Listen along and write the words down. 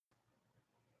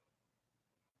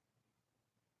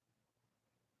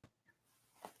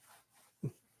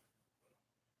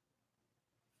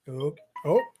Oh,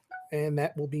 oh, and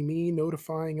that will be me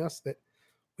notifying us that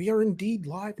we are indeed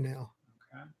live now.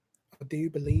 Okay. Do you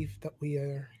believe that we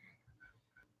are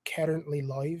currently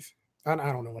live? I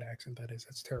don't know what accent that is.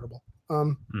 That's terrible.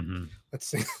 Mm-hmm. Let's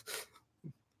see.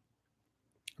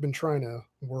 I've been trying to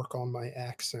work on my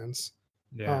accents.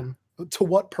 Yeah. Um, to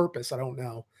what purpose? I don't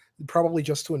know. Probably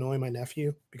just to annoy my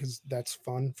nephew because that's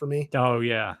fun for me. Oh,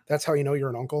 yeah. That's how you know you're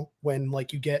an uncle when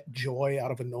like you get joy out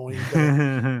of annoying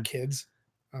little kids.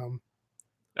 Um,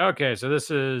 Okay, so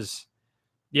this is,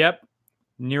 yep,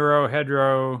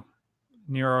 Neurohedro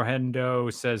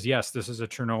Neurohendo says, yes, this is a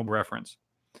Chernobyl reference.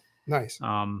 nice.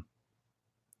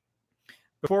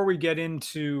 Before we get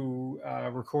into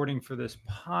recording for this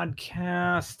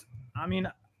podcast, I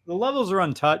mean, the levels are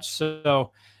untouched.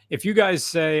 So if you guys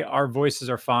say our voices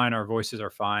are fine, our voices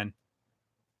are fine,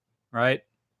 right?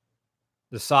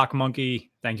 The Sock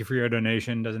Monkey, thank you for your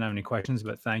donation. Doesn't have any questions,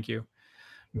 but thank you.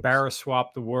 Barra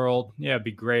Swap the World. Yeah, it'd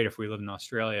be great if we lived in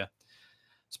Australia.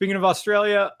 Speaking of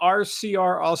Australia,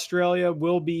 RCR Australia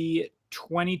will be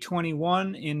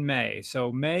 2021 in May.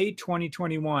 So May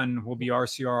 2021 will be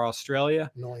RCR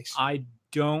Australia. Nice. I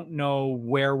don't know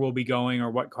where we'll be going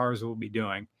or what cars we'll be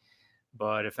doing.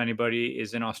 But if anybody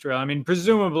is in Australia, I mean,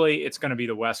 presumably it's going to be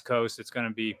the West Coast. It's going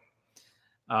to be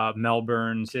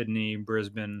Melbourne, Sydney,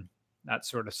 Brisbane, that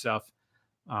sort of stuff.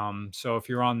 So if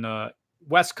you're on the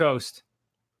West Coast,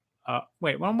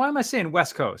 wait, why am I saying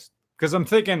West Coast? Because I'm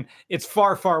thinking it's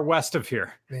far, far west of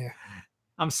here. Yeah.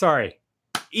 I'm sorry.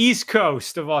 East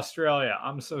Coast of Australia.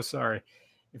 I'm so sorry.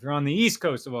 If you're on the East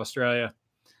Coast of Australia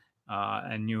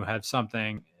and you have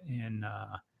something in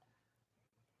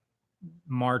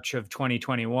March of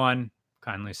 2021,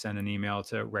 kindly send an email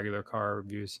to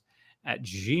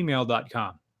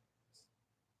regularcarreviews@gmail.com.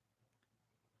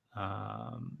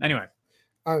 Anyway.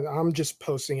 I'm just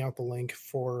posting out the link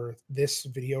for this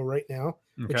video right now,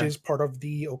 which is part of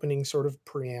the opening sort of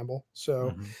preamble.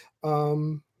 So,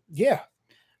 yeah.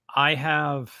 We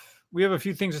have a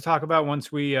few things to talk about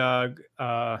once we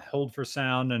hold for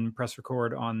sound and press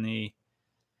record on the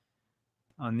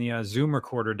Zoom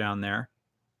recorder down there.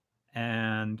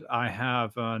 And I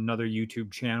have another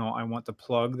YouTube channel I want to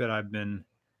plug that I've been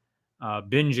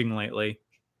binging lately.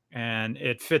 And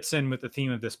it fits in with the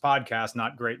theme of this podcast,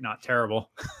 not great, not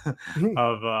terrible,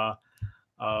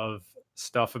 of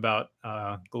stuff about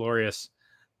glorious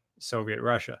Soviet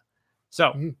Russia.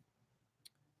 So,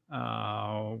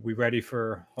 we ready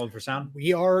for hold for sound?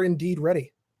 We are indeed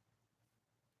ready.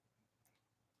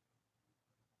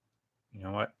 You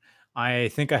know what? I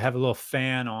think I have a little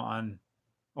fan on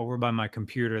over by my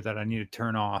computer that I need to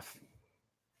turn off.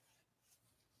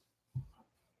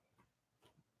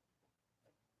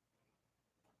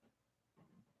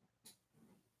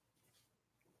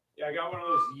 Yeah, I got one of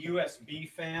those USB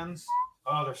fans.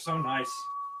 Oh, they're so nice.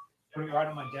 Put it right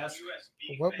on my desk.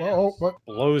 What?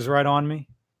 Blows right on me.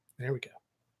 There we go.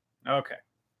 Okay.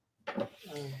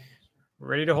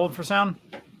 Ready to hold for sound?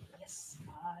 Yes.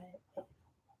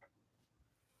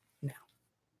 Now.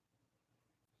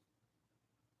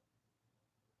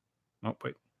 Oh,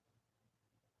 wait.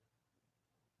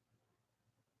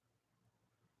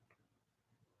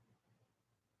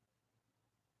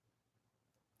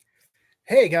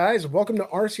 Hey guys, welcome to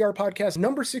RCR podcast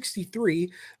number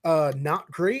 63.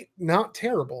 Not great, not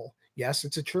terrible. Yes,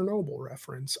 it's a Chernobyl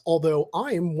reference, although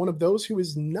I am one of those who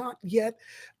is not yet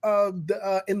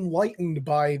enlightened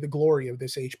by the glory of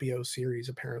this HBO series,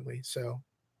 apparently. So,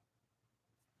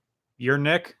 you're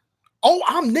Nick? Oh,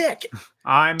 I'm Nick.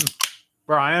 I'm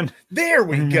Brian. There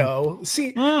we go.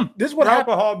 See, this is what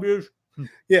alcohol abuse.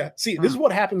 Yeah, see, this is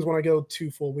what happens when I go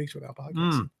 2 full weeks without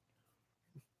podcasting.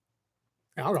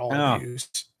 Alcohol abuse.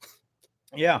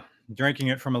 Yeah, drinking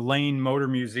it from a Lane Motor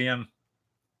Museum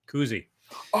koozie.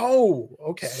 Oh,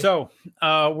 okay. So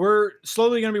we're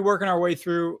slowly going to be working our way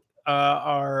through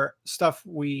our stuff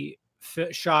we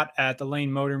shot at the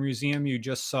Lane Motor Museum. You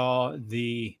just saw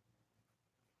the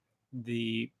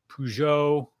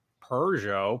Peugeot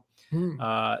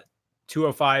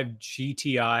 205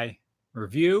 GTI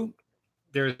review.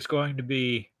 There's going to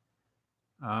be,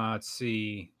 let's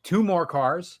see, 2 more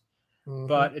cars.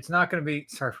 But it's not going to be,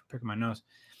 sorry for picking my nose,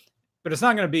 but it's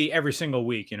not going to be every single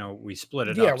week. You know, we split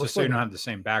it up just so you don't have the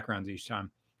same backgrounds each time.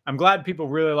 I'm glad people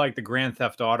really like the Grand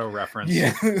Theft Auto reference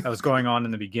that was going on in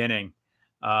the beginning.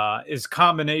 Is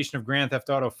combination of Grand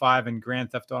Theft Auto 5 and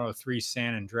Grand Theft Auto 3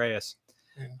 San Andreas.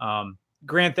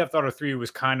 Grand Theft Auto 3 was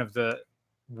kind of the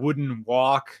wooden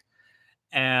walk,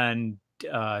 and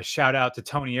shout out to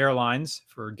Tony Airlines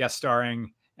for guest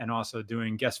starring and also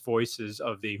doing guest voices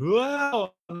of the,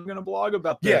 well, I'm going to blog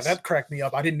about this. Yeah, that cracked me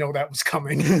up. I didn't know that was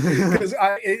coming because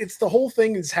it's the whole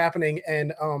thing is happening.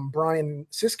 And Brian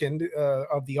Siskind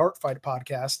of the Art Fight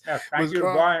podcast, Yeah, thank you,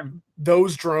 Brian.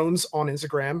 Those drones on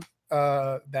Instagram.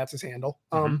 That's his handle.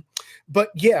 Mm-hmm. But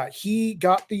yeah, he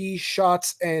got the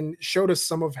shots and showed us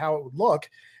some of how it would look,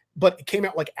 but it came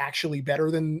out like actually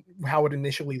better than how it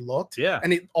initially looked. Yeah.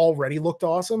 And it already looked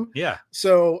awesome. Yeah.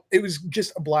 So it was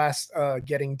just a blast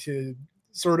getting to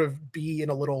sort of be in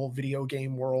a little video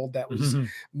game world that was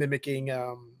mimicking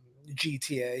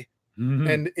GTA.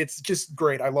 And it's just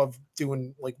great. I love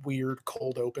doing like weird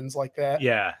cold opens like that.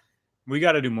 Yeah. We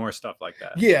got to do more stuff like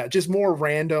that. Yeah, just more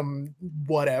random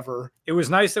whatever. It was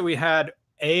nice that we had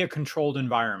a controlled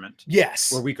environment.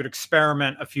 Yes. Where we could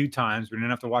experiment a few times. We didn't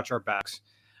have to watch our backs.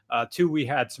 2, we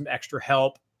had some extra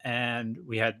help, and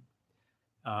we had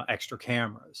extra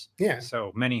cameras. Yeah.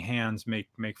 So many hands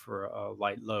make for a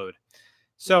light load.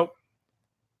 So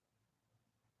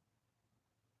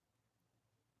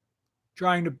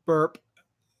trying to burp.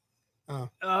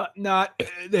 Not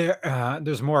there.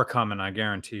 There's more coming. I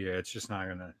guarantee you. It's just not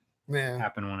gonna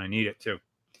happen when I need it to.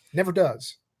 Never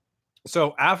does.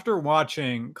 So after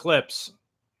watching clips,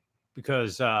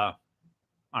 because I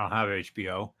don't have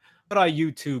HBO, but I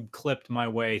YouTube clipped my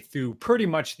way through pretty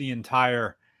much the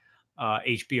entire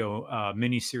HBO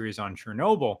miniseries on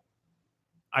Chernobyl,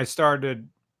 I started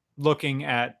looking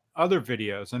at other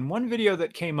videos. And one video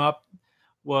that came up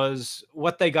was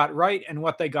what they got right and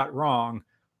what they got wrong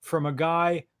from a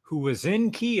guy who was in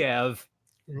Kiev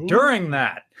during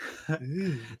that.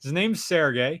 His name's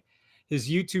Sergey. His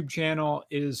YouTube channel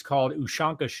is called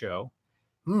Ushanka Show.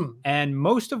 And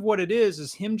most of what it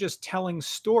is him just telling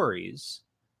stories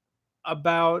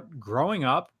about growing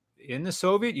up in the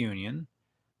Soviet Union.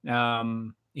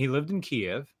 He lived in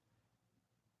Kiev,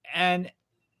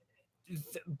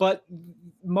 but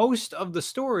most of the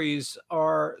stories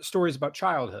are stories about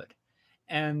childhood.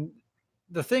 And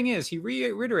the thing is, he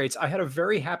reiterates, I had a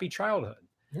very happy childhood.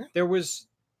 Yeah.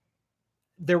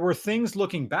 There were things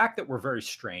looking back that were very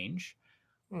strange,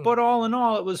 but all in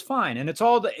all, it was fine. And it's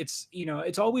always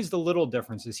the little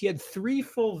differences. He had 3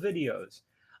 full videos,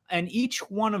 and each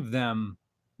one of them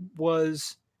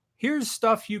was, here's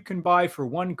stuff you can buy for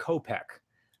 1 kopeck,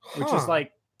 which is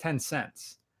like 10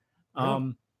 cents.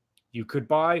 You could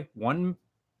buy one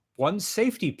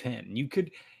safety pin.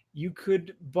 You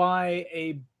could buy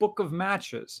a book of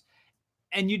matches.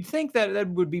 And you'd think that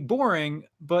would be boring,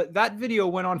 but that video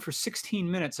went on for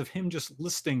 16 minutes of him just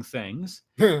listing things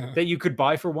that you could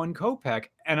buy for 1 kopeck.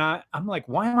 And I'm like,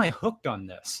 why am I hooked on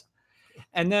this?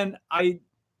 And then I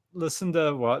listened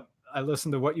to what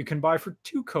you can buy for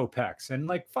 2 kopecks and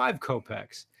like 5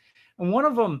 kopecks. And one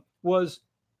of them was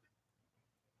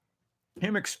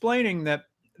him explaining that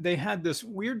they had this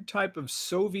weird type of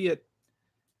Soviet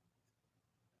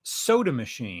soda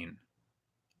machine,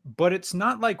 but it's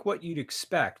not like what you'd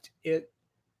expect. It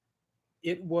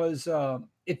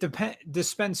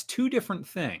dispensed 2 different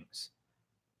things.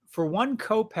 For 1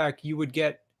 kopeck, you would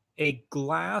get a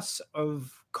glass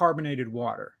of carbonated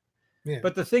water. Yeah.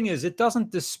 But the thing is, it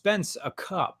doesn't dispense a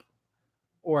cup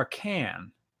or a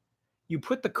can. You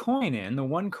put the coin in, the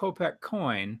 1 kopeck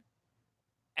coin,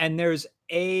 and there's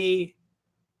a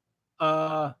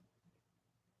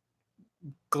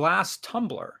glass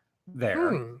tumbler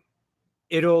there.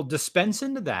 It'll dispense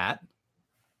into that,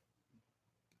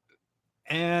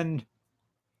 and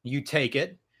you take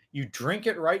it, you drink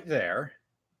it right there,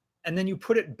 and then you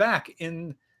put it back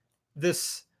in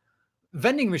this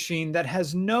vending machine that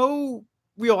has no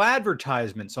real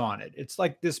advertisements on it. It's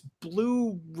like this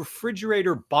blue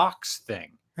refrigerator box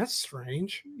thing. That's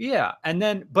strange. Yeah. And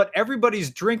then, but everybody's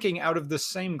drinking out of the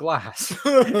same glass.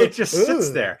 It just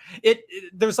sits there.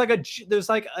 There's like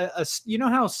a, you know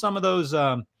how some of those,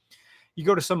 you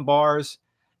go to some bars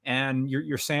and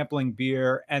you're sampling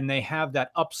beer and they have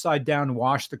that upside down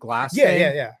wash the glass thing.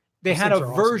 Yeah. They had a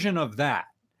version of that.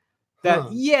 There'd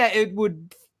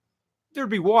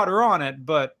be water on it,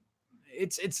 but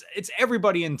it's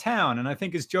everybody in town. And I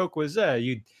think his joke was,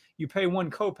 you pay 1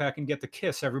 kopeck and get to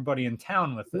kiss everybody in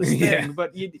town with this thing.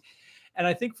 But and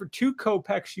I think for 2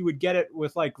 kopecks, you would get it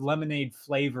with like lemonade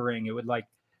flavoring. It would like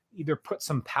either put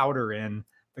some powder in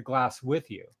the glass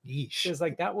with you. Yeesh. It's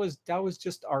like that was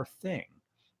just our thing.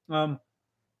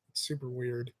 Super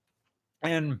weird.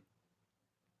 And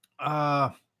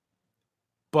but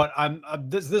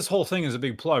this whole thing is a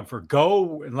big plug for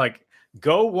go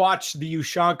watch the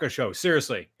Ushanka Show.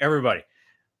 Seriously, everybody.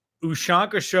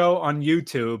 Ushanka Show on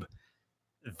YouTube.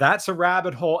 That's a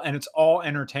rabbit hole, and it's all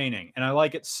entertaining. And I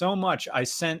like it so much. I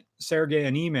sent Sergey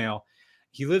an email.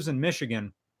 He lives in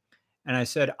Michigan, And I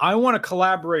said, I want to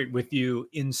collaborate with you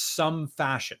in some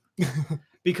fashion.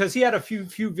 Because he had a few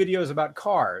videos about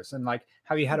cars and like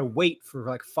how he had to wait for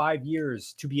like 5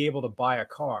 years to be able to buy a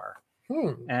car.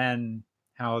 And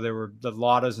how there were the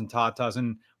Ladas and Tatas.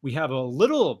 And we have a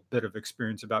little bit of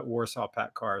experience about Warsaw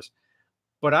Pack cars,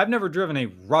 but I've never driven a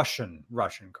Russian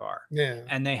car. Yeah.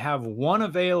 And they have one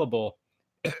available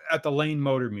at the Lane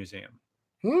Motor Museum.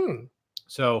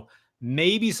 So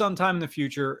maybe sometime in the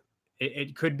future,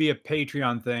 it could be a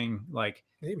Patreon thing. Like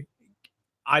maybe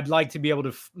I'd like to be able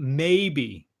to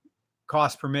maybe,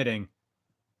 cost permitting,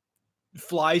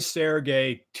 fly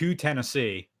Sergey to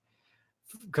Tennessee,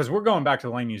 because we're going back to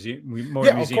the Lane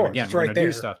Motor Museum again. We're going to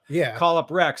do stuff. Yeah. Call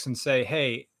up Rex and say,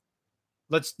 hey,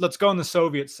 let's go in the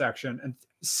Soviet section and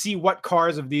see what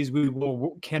cars of these we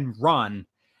can run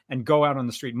and go out on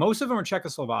the street. Most of them are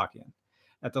Czechoslovakian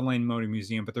at the Lane Motor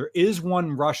Museum, but there is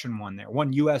one Russian one there,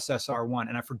 one USSR one,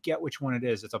 and I forget which one it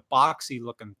is. It's a boxy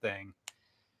looking thing.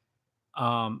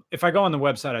 If I go on the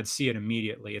website, I'd see it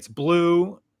immediately. It's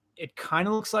blue. It kind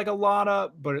of looks like a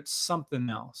Lada, but it's something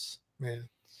else. Yeah.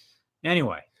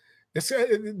 Anyway, this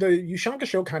the Ushanka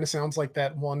show kind of sounds like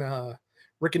that one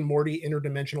Rick and Morty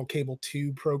interdimensional cable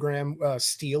tube program,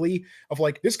 Steely, of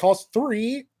like, this costs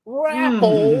 3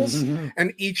 rapples,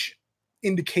 and each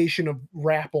indication of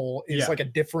rapple is like a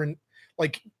different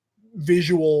like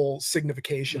visual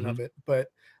signification of it. But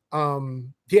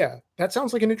yeah, that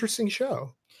sounds like an interesting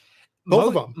show. Both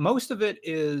of them. Most of it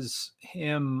is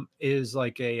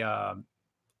like a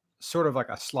sort of like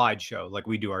a slideshow, like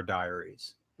we do our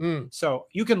diaries. So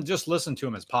you can just listen to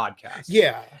them as podcasts.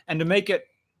 Yeah. And to make it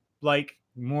like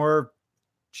more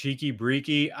cheeky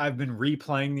breaky, I've been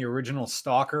replaying the original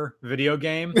Stalker video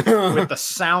game with the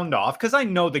sound off, because I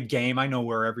know the game, I know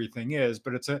where everything is,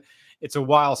 but it's a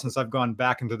while since I've gone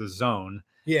back into the zone.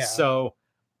 Yeah. So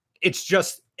it's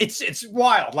just it's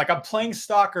wild. Like I'm playing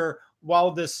Stalker while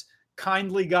this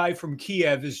kindly guy from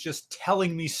Kiev is just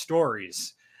telling me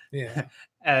stories. Yeah.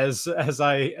 as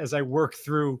I work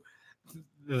through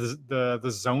the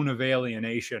zone of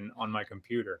alienation on my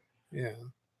computer. Yeah.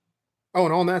 Oh,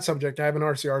 and on that subject, I have an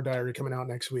RCR diary coming out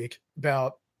next week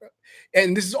about,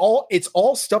 and this is it's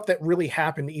all stuff that really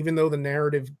happened, even though the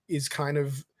narrative is kind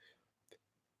of,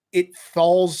 it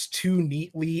falls too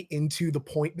neatly into the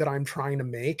point that I'm trying to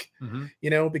make, you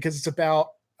know, because it's about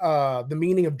the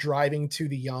meaning of driving to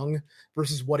the young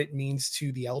versus what it means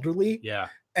to the elderly. Yeah.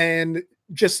 And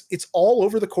just, it's all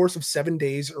over the course of 7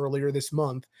 days earlier this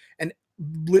month. And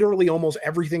literally almost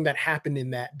everything that happened in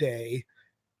that day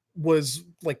was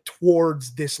like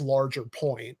towards this larger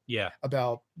point. Yeah.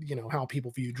 About, you know, how people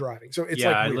view driving. So it's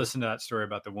like, I listened to that story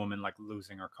about the woman like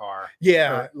losing her car.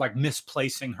 Yeah. Or, like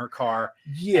misplacing her car.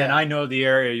 Yeah. And I know the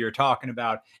area you're talking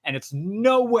about, and it's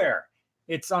nowhere.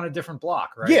 It's on a different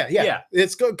block, right? Yeah.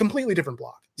 It's a completely different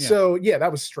block. Yeah. So yeah,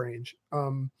 that was strange.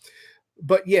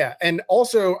 But yeah, and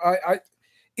also I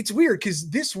it's weird because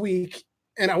this week,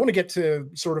 and I want to get to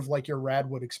sort of like your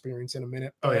Radwood experience in a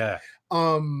minute. But,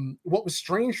 what was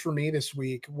strange for me this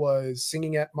week was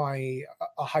singing at a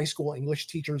high school English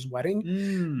teacher's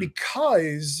wedding,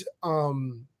 because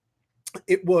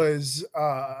it was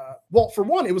well, for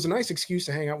one, it was a nice excuse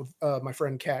to hang out with my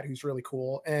friend Kat, who's really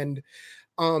cool, and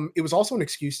it was also an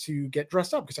excuse to get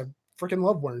dressed up because I freaking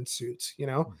love wearing suits, you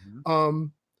know.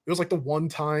 It was like the one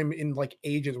time in like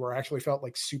ages where I actually felt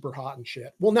like super hot and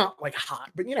shit. Well, not like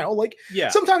hot, but you know, like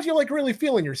sometimes you're like really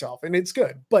feeling yourself and it's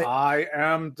good. But I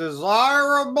am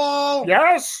desirable.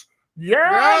 Yes.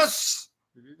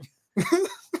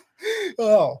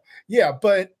 Oh, yeah,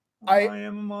 but I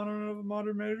am a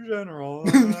modern major general.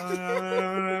 The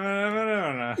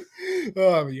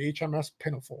HMS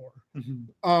Pinafore.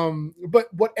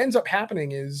 But what ends up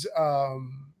happening is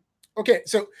okay,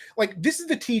 so like this is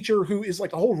the teacher who is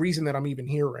like the whole reason that I'm even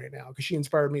here right now, because she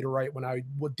inspired me to write when I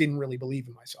didn't really believe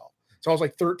in myself. So I was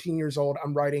like 13 years old.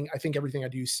 I'm writing. I think everything I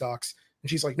do sucks. And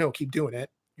she's like, no, keep doing it.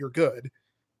 You're good.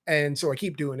 And so I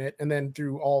keep doing it. And then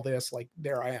through all this, like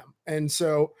there I am. And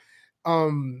so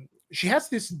she has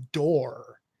this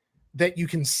door that you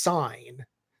can sign.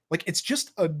 Like it's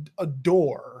just a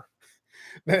door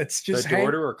that's just the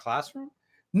door to her classroom.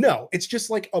 No, it's just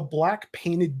like a black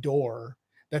painted door.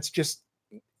 That's just,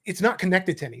 it's not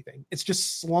connected to anything. It's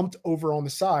just slumped over on the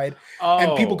side.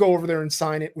 And people go over there and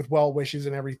sign it with well wishes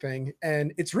and everything.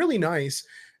 And it's really nice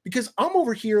because I'm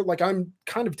over here, like I'm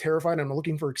kind of terrified. I'm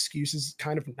looking for excuses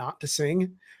kind of not to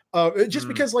sing. Just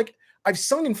because like I've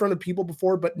sung in front of people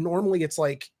before, but normally it's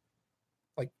like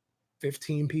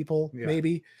 15 people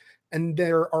maybe. And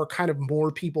there are kind of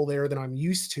more people there than I'm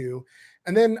used to.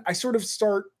 And then I sort of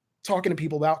start talking to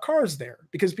people about cars there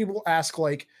because people ask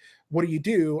like, what do you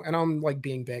do? And I'm like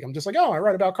being vague. I'm just like, oh, I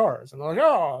write about cars. And I'm like,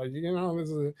 oh, you know,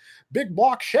 there's a big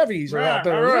block Chevys are out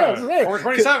there.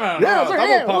 427. Yeah,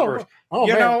 Double pumpers. Oh,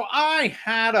 you man. know, I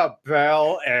had a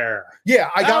Bel Air. Yeah,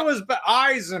 That was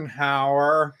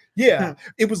Eisenhower. Yeah,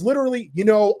 it was literally, you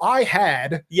know, I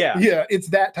had. Yeah. Yeah, it's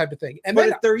that type of thing. And but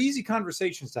then they're easy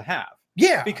conversations to have.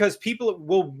 Yeah. Because people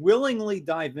will willingly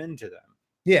dive into them.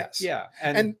 Yes. Yeah.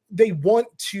 And they want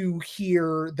to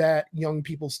hear that young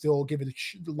people still give it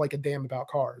like a damn about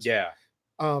cars. Yeah.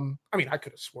 I mean, I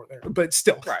could have swore there, but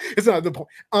still, right. It's not the point.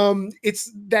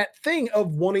 It's that thing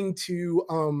of wanting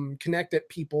to connect at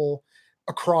people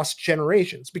across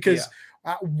generations, because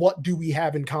what do we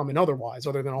have in common otherwise,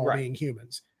 other than all being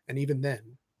humans? And even then,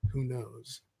 who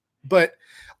knows? But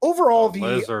overall, the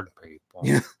lizard people.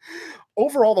 Yeah,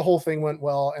 overall, the whole thing went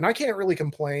well, and I can't really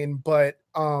complain. But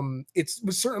it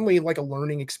was certainly like a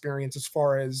learning experience as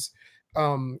far as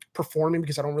performing,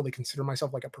 because I don't really consider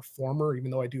myself like a performer,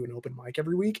 even though I do an open mic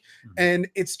every week. Mm-hmm. And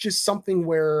it's just something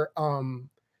where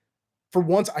for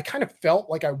once I kind of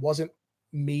felt like I wasn't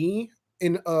me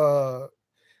in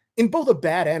both a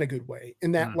bad and a good way,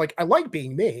 in that like I like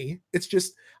being me. It's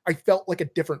just I felt like a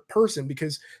different person,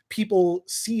 because people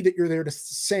see that you're there to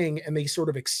sing and they sort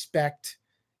of expect,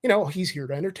 you know, he's here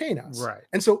to entertain us. Right.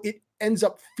 And so it ends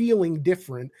up feeling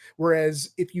different.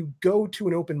 Whereas if you go to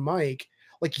an open mic,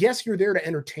 like, yes, you're there to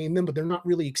entertain them, but they're not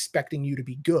really expecting you to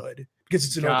be good, because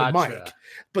it's an open mic.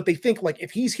 But they think like,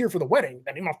 if he's here for the wedding,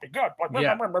 then he must be good.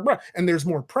 And there's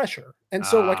more pressure. And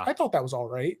so like, I thought that was all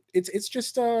right. It's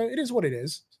just it is what it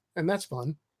is. And that's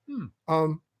fun.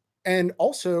 And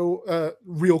also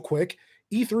real quick,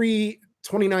 E3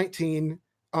 2019.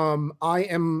 I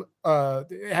am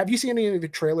have you seen any of the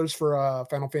trailers for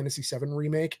Final Fantasy VII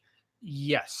Remake?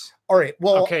 Yes. All right.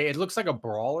 Well, okay. It looks like a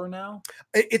brawler now.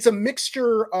 It's a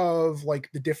mixture of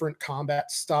like the different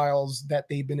combat styles that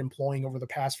they've been employing over the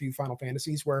past few Final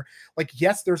Fantasies, where like,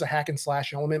 yes, there's a hack and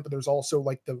slash element, but there's also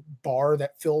like the bar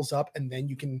that fills up, and then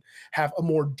you can have a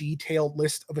more detailed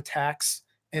list of attacks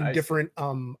and different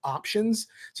options,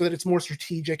 so that it's more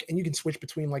strategic, and you can switch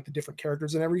between like the different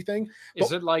characters and everything.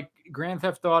 Is it like Grand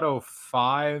Theft Auto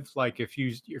 5? Like if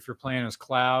you're playing as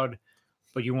Cloud,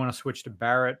 but you want to switch to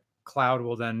Barrett, Cloud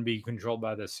will then be controlled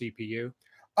by the CPU?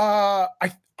 I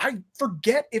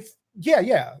forget if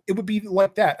it would be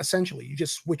like that. Essentially, you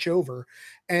just switch over.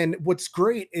 And what's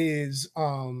great is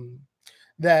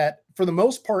that for the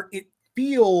most part, it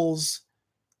feels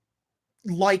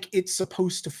like it's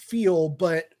supposed to feel,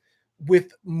 but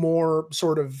with more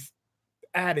sort of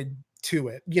added to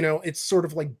it. You know, it's sort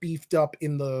of like beefed up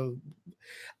in the,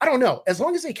 I don't know, as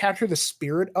long as they capture the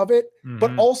spirit of it,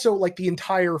 but also like the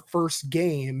entire first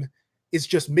game is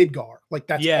just Midgar. Like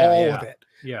that's all of it.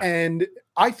 Yeah. And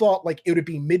I thought like it would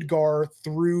be Midgar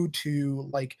through to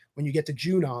like when you get to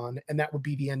Junon, and that would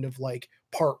be the end of like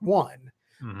part 1.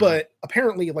 But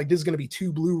apparently like this is going to be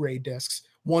 2 Blu-ray discs.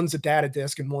 One's a data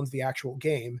disc and one's the actual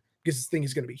game, because this thing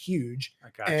is going to be huge.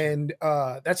 And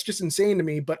that's just insane to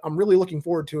me, but I'm really looking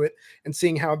forward to it and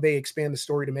seeing how they expand the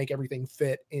story to make everything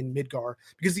fit in Midgar,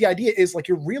 because the idea is like,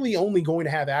 you're really only going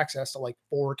to have access to like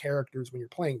 4 characters when you're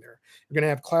playing there. You're going to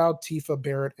have Cloud, Tifa,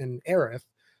 Barrett, and Aerith,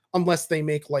 unless they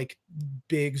make like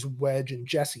Biggs, Wedge, and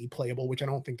Jesse playable, which I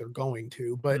don't think they're going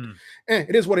to, but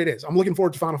it is what it is. I'm looking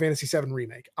forward to Final Fantasy VII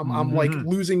Remake. I'm like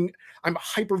I'm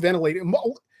hyperventilating.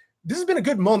 This has been a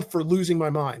good month for losing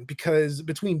my mind, because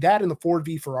between that and the Ford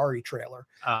v Ferrari trailer,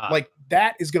 like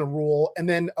that is going to rule. And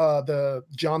then the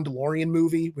John DeLorean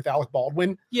movie with Alec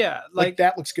Baldwin. Yeah. Like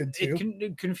that looks good too.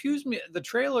 It confused me. The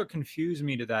trailer confused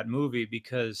me to that movie,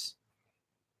 because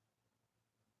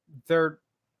they're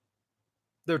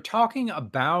talking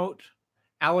about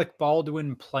Alec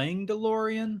Baldwin playing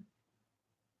DeLorean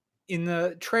in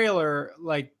the trailer.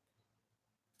 Like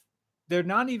they're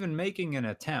not even making an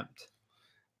attempt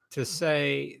to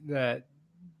say that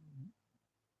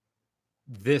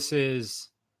this is,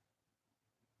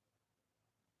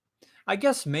 I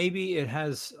guess maybe it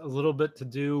has a little bit to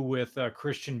do with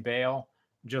Christian Bale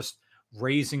just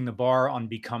raising the bar on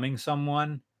becoming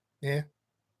someone. Yeah.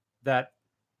 That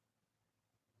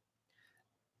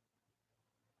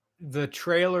the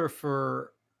trailer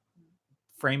for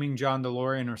Framing John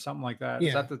DeLorean or something like that. Yeah.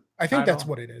 Is that the I think title? that's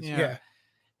what it is. Yeah.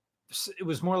 It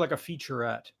was more like a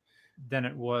featurette than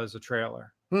it was a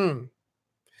trailer.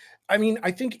 I mean, I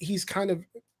think he's kind of,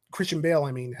 Christian Bale,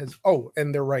 I mean, has,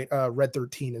 and they're right, Red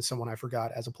 13 is someone I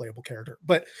forgot as a playable character.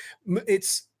 But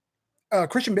it's,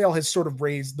 Christian Bale has sort of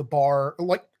raised the bar,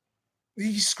 like,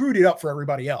 he screwed it up for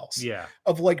everybody else. Yeah.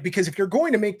 Of like, because if you're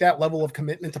going to make that level of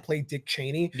commitment to play Dick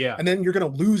Cheney, and then you're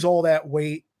going to lose all that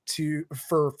weight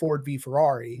for Ford v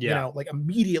Ferrari, you Yeah. know, like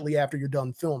immediately after you're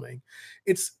done filming.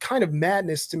 It's kind of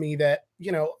madness to me that,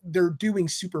 you know, they're doing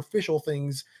superficial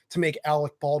things to make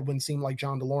Alec Baldwin seem like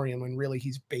John DeLorean when really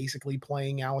he's basically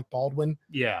playing Alec Baldwin.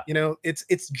 Yeah. You know, it's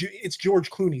George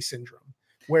Clooney syndrome,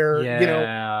 where, you know,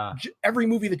 Yeah. every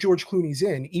movie that George Clooney's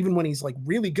in, even when he's like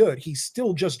really good, he's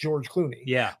still just George Clooney.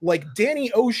 Yeah. Like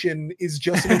Danny Ocean is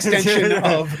just an extension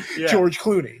of Yeah. George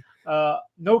Clooney.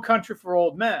 No Country for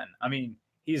Old Men. I mean,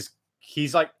 he's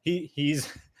like he's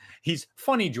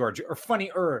funny George, or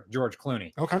funnier George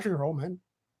Clooney. No Country for Old Men.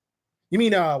 You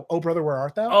mean Oh Brother Where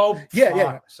Art Thou? Oh yeah,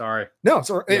 yeah. Sorry. No,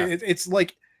 so Yeah. it's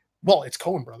like, well, it's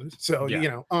Coen Brothers, so Yeah. you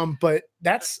know. But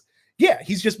that's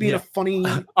he's just being Yeah. a funny.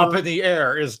 Up in the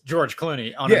air is George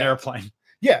Clooney on an Yeah. airplane.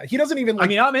 Yeah, he doesn't even like. I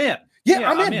mean, I'm in.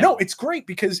 Yeah, I'm in. No, it's great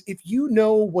because if you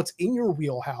know what's in your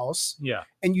wheelhouse, Yeah.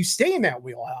 and you stay in that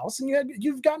wheelhouse, and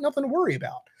you've got nothing to worry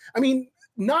about. I mean,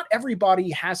 not everybody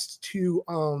has to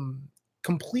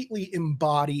completely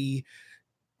embody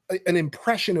an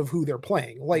impression of who they're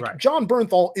playing. Like Right. John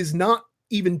Bernthal is not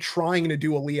even trying to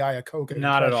do a Lee Iacocca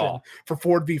Not at impression all. for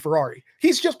Ford v Ferrari.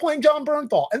 He's just playing John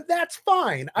Bernthal, and that's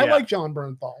fine. I Yeah. like John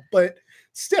Bernthal, but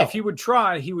still, If he would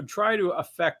try to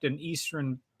affect an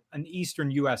Eastern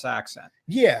US accent.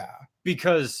 yeah.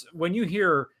 Because when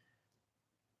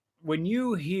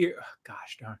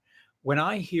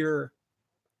I hear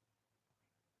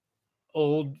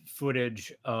old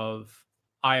footage of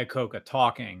Iacocca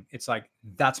talking, it's like,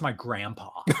 that's my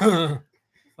grandpa.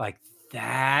 Like,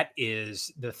 that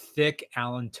is the thick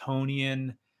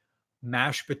Allentonian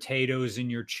mashed potatoes in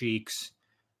your cheeks.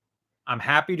 I'm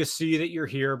happy to see that you're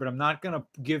here, but I'm not going to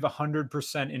give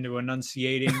 100% into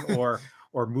enunciating or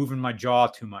moving my jaw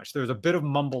too much. There's a bit of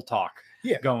mumble talk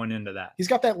going into that. He's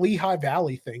got that Lehigh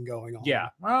Valley thing going on. Yeah.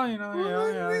 Well, you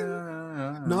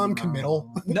know,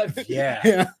 non-committal. Yeah.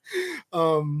 Yeah.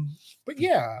 But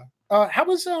yeah. How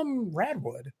was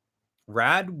Radwood?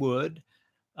 Radwood.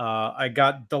 I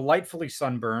got delightfully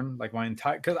sunburned, like my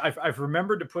entire, because I've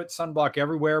remembered to put sunblock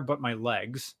everywhere but my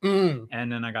legs, and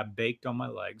then I got baked on my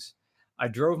legs. I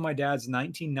drove my dad's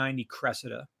 1990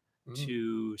 Cressida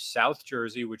to South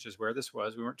Jersey, which is where this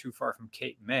was. We weren't too far from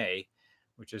Cape May,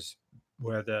 which is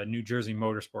where the New Jersey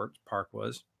Motorsports Park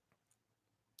was.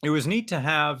 It was neat to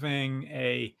having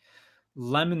a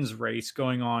Lemons race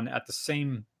going on at the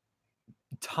same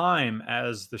time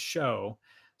as the show.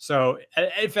 So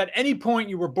if at any point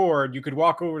you were bored, you could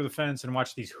walk over to the fence and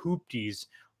watch these hoopties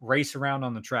race around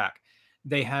on the track.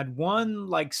 They had one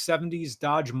like 70s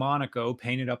Dodge Monaco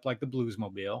painted up like the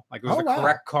Bluesmobile, like it was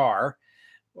correct car,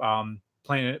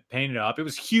 painted up. It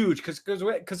was huge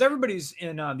because everybody's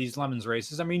in these Lemons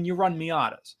races. I mean, you run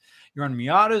Miatas, you run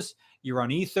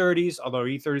E30s, although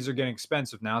E30s are getting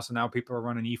expensive now. So now people are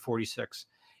running E46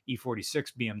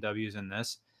 BMWs in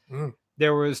this.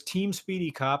 There was Team Speedy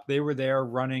Cop. They were there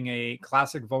running a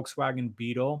classic Volkswagen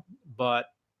Beetle, but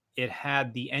it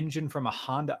had the engine from a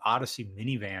Honda Odyssey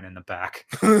minivan in the back.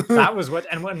 That was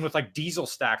and with like diesel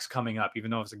stacks coming up, even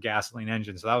though it's a gasoline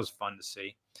engine. So that was fun to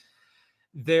see.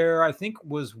 There, I think,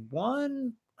 was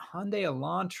one Hyundai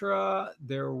Elantra.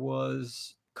 There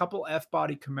was a couple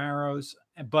F-body Camaros,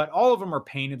 but all of them are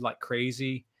painted like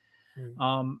crazy.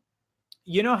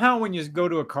 You know how when you go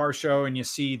to a car show and you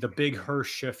see the big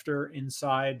Hirsch shifter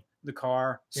inside the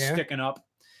car sticking up?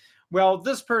 Well,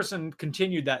 this person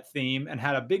continued that theme and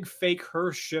had a big fake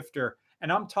Hirsch shifter,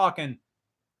 and I'm talking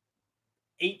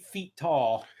 8 feet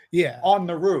tall on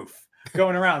the roof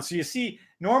going around. So you see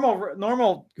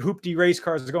normal hoopty race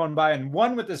cars going by, and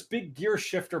one with this big gear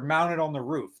shifter mounted on the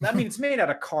roof. I mean, it's made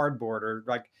out of cardboard or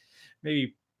like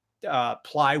maybe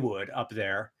plywood up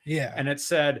there. Yeah. And it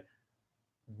said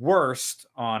Worst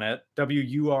on it,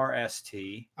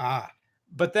 WURST.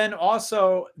 But then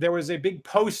also there was a big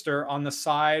poster on the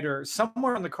side, or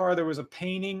somewhere on the car there was a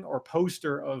painting or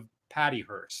poster of Patty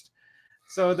Hearst.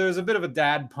 So there's a bit of a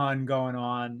dad pun going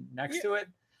on next to it.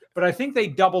 But I think they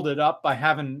doubled it up by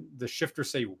having the shifter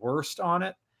say Worst on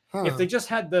it. If they just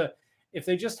had the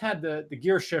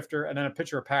gear shifter and then a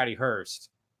picture of Patty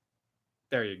Hearst,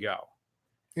 there you go.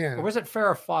 Yeah. Or was it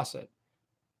Farrah Fawcett?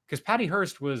 Because Patty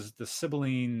Hearst was the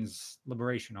Sibyllines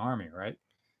Liberation Army, right?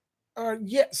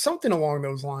 Yeah, something along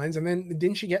those lines. And then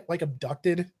didn't she get like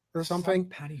abducted or something?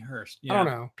 Patty Hearst. Yeah. I don't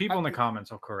know. People in the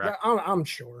comments will correct. I'm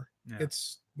sure. Yeah.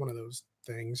 It's one of those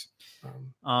things.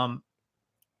 Let's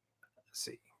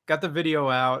see. Got the video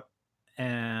out,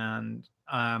 and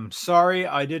I'm sorry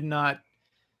I did not.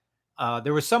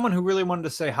 There was someone who really wanted to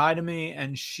say hi to me,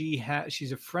 and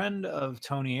she's a friend of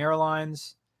Tony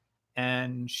Airlines.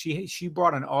 And she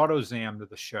brought an AutoZam to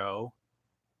the show,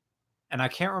 and I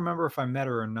can't remember if I met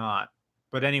her or not.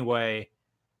 But anyway,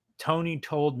 Tony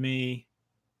told me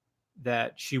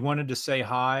that she wanted to say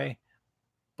hi,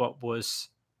 but was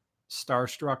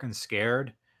starstruck and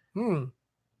scared,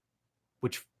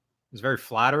 which is very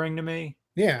flattering to me.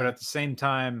 Yeah. But at the same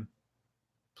time,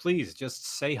 please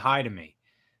just say hi to me.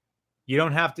 You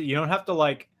don't have to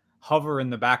like hover in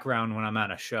the background when I'm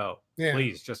at a show. Yeah.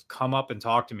 Please just come up and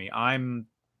talk to me. I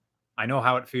know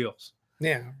how it feels.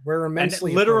 Yeah. We're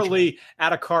immensely and literally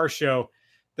at a car show,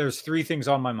 there's 3 things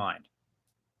on my mind.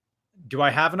 Do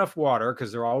I have enough water?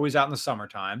 Because they're always out in the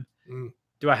summertime.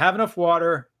 Do I have enough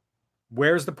water?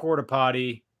 Where's the porta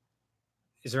potty?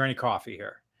 Is there any coffee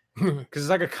here? Because it's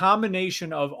like a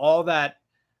combination of all that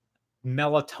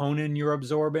melatonin you're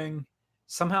absorbing.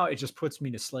 Somehow it just puts me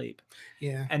to sleep.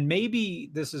 Yeah. And maybe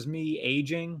this is me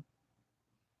aging,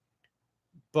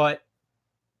 but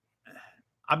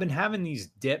I've been having these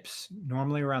dips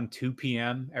normally around 2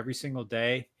 p.m. every single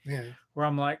day. Yeah. Where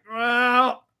I'm like,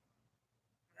 well,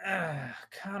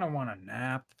 kind of want a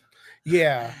nap.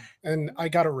 Yeah. And I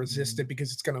got to resist it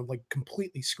because it's going to like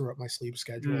completely screw up my sleep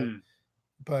schedule.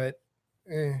 But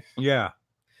yeah,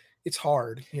 it's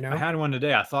hard, you know. I had one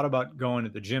today. I thought about going to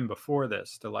the gym before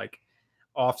this to like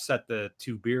offset the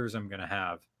 2 beers I'm going to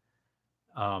have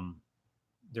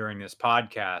during this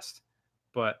podcast.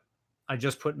 But I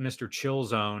just put Mr. Chill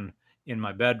Zone in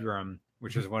my bedroom,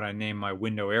 which is what I named my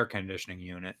window air conditioning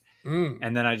unit.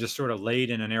 And then I just sort of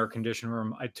laid in an air conditioned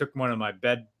room. I took one of my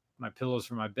pillows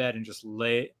from my bed and just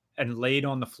laid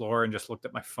on the floor and just looked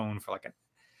at my phone for like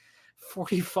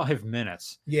 45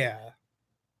 minutes. Yeah.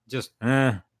 Just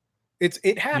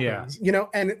it happens, you know,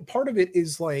 and part of it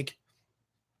is like,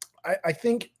 I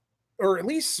think, or at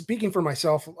least speaking for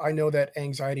myself, I know that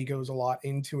anxiety goes a lot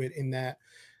into it in that,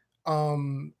 I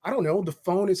don't know, the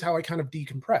phone is how I kind of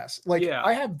decompress. Like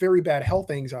I have very bad health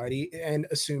anxiety and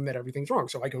assume that everything's wrong.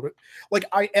 So I go to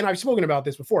I've spoken about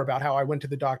this before about how I went to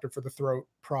the doctor for the throat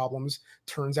problems.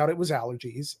 Turns out it was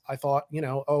allergies. I thought, you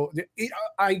know,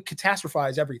 I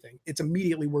catastrophize everything. It's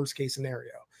immediately worst case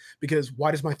scenario because why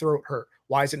does my throat hurt?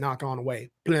 Why is it not gone away?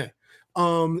 Bleh.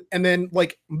 And then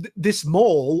like this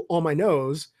mole on my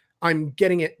nose, I'm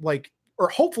getting it like, or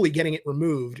hopefully getting it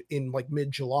removed in like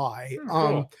mid-July.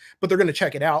 Cool. But they're going to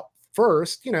check it out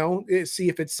first, you know, see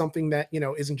if it's something that, you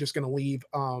know, isn't just going to leave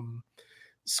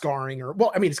scarring or,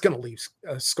 well, I mean, it's going to leave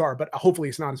a scar, but hopefully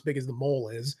it's not as big as the mole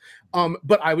is.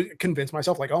 But I would convince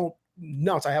myself like, oh,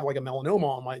 nuts, I have like a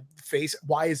melanoma on my face.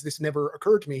 Why has this never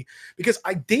occurred to me? Because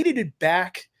I dated it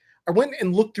back. I went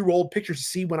and looked through old pictures to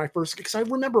see when I first, because I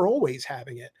remember always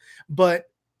having it, but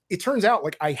it turns out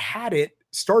like I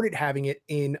started having it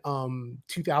in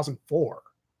 2004.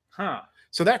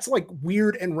 So that's like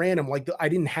weird and random. Like I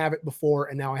didn't have it before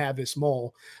and now I have this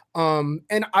mole.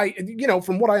 And I, you know,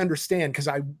 from what I understand, because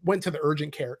I went to the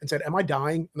urgent care and said, am I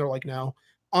dying? And they're like, no.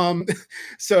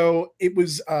 So it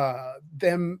was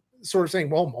them sort of saying,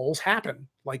 well, moles happen.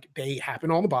 Like they happen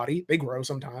on the body. They grow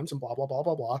sometimes and blah, blah, blah,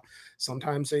 blah, blah.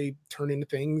 Sometimes they turn into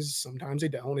things. Sometimes they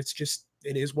don't. It's just,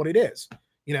 it is what it is.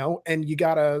 You know, and you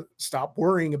got to stop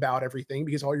worrying about everything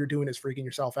because all you're doing is freaking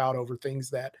yourself out over things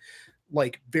that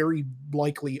like very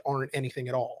likely aren't anything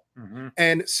at all.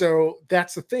 And so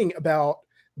that's the thing about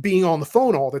being on the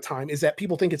phone all the time is that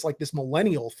people think it's like this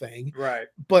millennial thing. Right.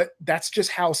 But that's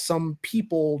just how some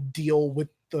people deal with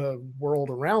the world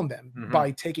around them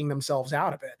by taking themselves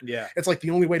out of it. Yeah. It's like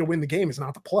the only way to win the game is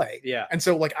not to play. Yeah. And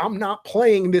so like, I'm not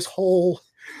playing this whole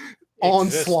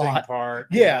onslaught part.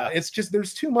 Yeah, it's just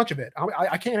there's too much of it.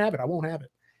 I can't have it. I won't have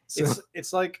it. So.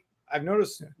 It's like I've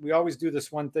noticed we always do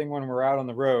this one thing when we're out on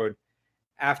the road.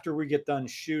 After we get done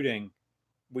shooting,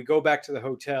 we go back to the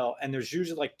hotel and there's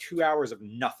usually like 2 hours of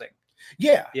nothing.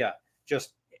 Yeah. Yeah.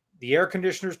 Just the air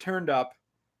conditioner's turned up.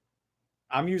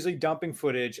 I'm usually dumping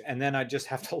footage and then I just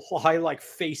have to lie like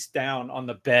face down on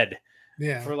the bed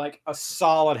for like a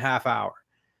solid half hour.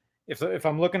 If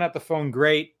I'm looking at the phone,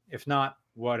 great. If not,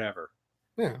 whatever.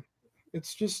 Yeah.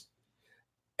 It's just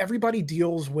everybody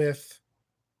deals with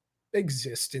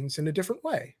existence in a different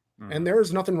way. And there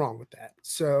is nothing wrong with that.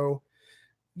 So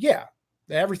yeah,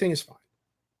 everything is fine.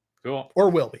 Cool. Or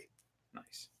will be.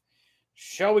 Nice.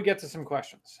 Shall we get to some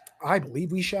questions? I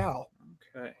believe we shall.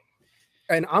 Okay.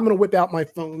 And I'm going to whip out my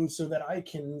phone so that I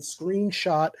can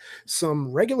screenshot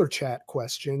some regular chat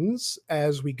questions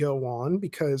as we go on,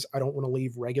 because I don't want to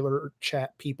leave regular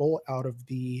chat people out of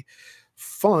the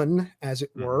fun, as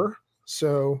it were.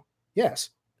 So, yes.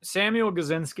 Samuel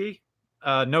Gazinski,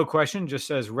 no question, just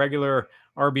says regular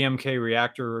RBMK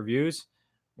reactor reviews,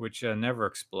 which never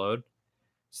explode.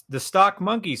 The Stock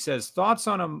Monkey says, thoughts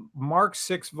on a Mark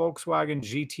 6 Volkswagen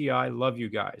GTI? Love you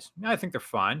guys. I think they're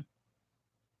fine.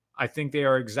 I think they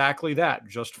are exactly that,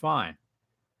 just fine.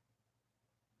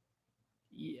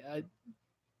 Yeah,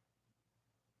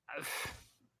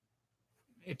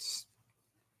 it's.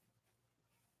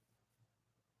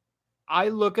 I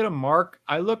look at a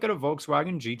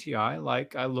Volkswagen GTI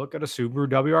like I look at a Subaru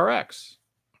WRX. It's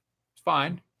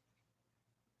fine.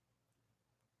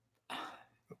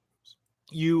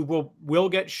 You will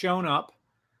get shown up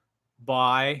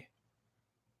by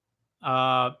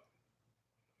a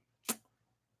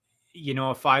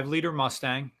 5-liter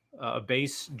Mustang, a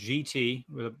base GT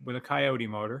with a Coyote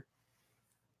motor.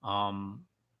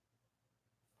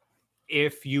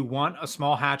 If you want a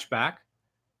small hatchback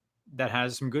that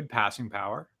has some good passing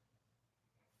power,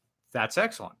 that's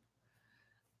excellent.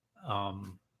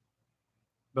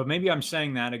 But maybe I'm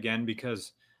saying that again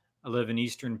because I live in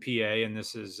Eastern PA, and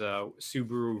this is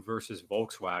Subaru versus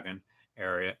Volkswagen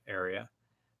area.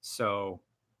 So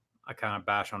I kind of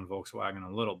bash on Volkswagen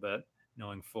a little bit,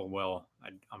 knowing full well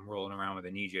I'm rolling around with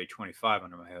an EJ25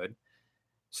 under my hood.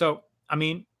 So, I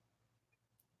mean,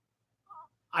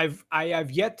 I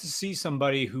have yet to see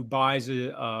somebody who buys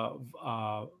a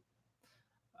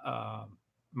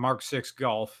Mark 6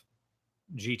 Golf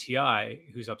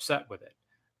GTI who's upset with it,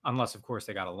 unless of course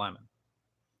they got a lemon.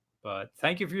 But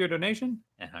thank you for your donation,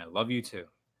 and I love you too.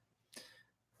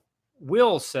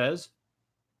 Will says,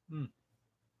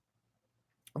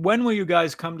 when will you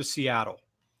guys come to Seattle?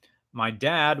 My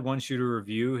dad wants you to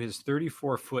review his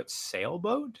 34-foot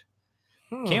sailboat.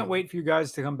 Can't wait for you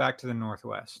guys to come back to the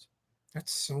Northwest.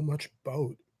 That's so much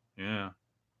boat. Yeah.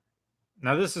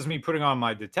 Now, this is me putting on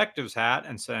my detective's hat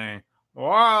and saying,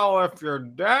 well, if your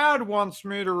dad wants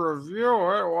me to review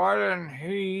it, why didn't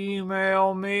he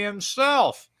email me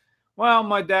himself? Well,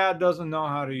 my dad doesn't know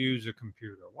how to use a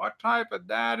computer. What type of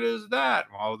dad is that?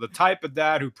 Well, the type of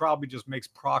dad who probably just makes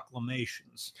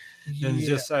proclamations and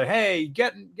just say, hey,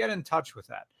 get in touch with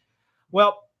that.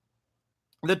 Well,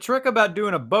 the trick about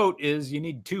doing a boat is you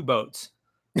need 2 boats.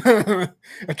 A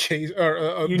chase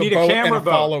or you need a camera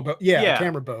boat. Follow boat. Yeah, a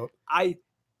camera boat.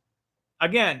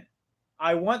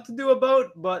 I want to do a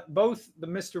boat, but both the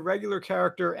Mr. Regular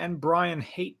character and Brian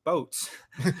hate boats.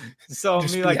 So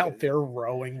just be like out there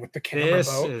rowing with the camera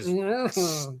boat. This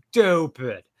is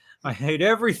stupid. I hate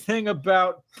everything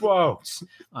about boats.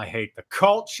 I hate the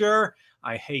culture.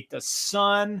 I hate the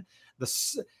sun.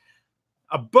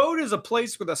 A boat is a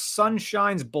place where the sun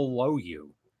shines below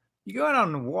you. You go out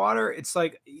on the water, it's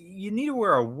like you need to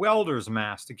wear a welder's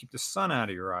mask to keep the sun out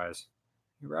of your eyes.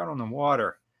 You're out on the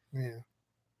water. Yeah.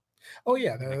 Oh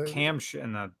yeah, the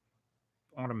and the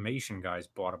automation guys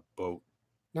bought a boat.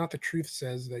 Not the truth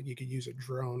says that you could use a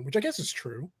drone, which I guess is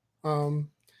true.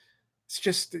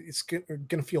 It's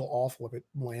gonna feel awful if it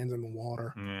lands in the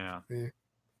water. Yeah.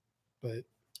 But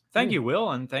thank you,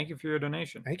 Will, and thank you for your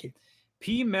donation. Thank you.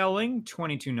 P. Melling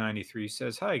 2293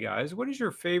 says, hi guys, what is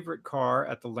your favorite car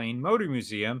at the Lane Motor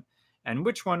Museum, and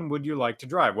which one would you like to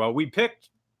drive? Well, we picked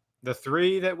the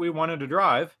 3 that we wanted to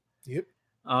drive. Yep.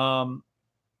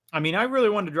 I mean, I really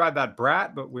wanted to drive that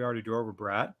Brat, but we already drove a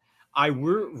Brat. I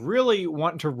really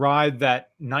want to ride that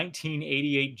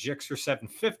 1988 Gixxer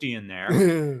 750 in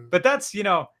there. But that's,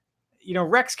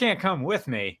 Rex can't come with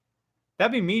me.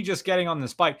 That'd be me just getting on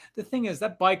this bike. The thing is,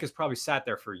 that bike has probably sat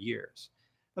there for years.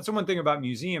 That's the one thing about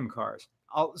museum cars.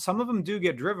 Some of them do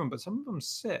get driven, but some of them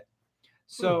sit.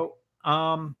 So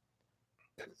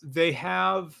they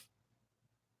have...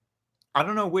 I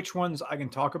don't know which ones I can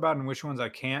talk about and which ones I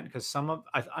can't, because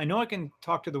I know I can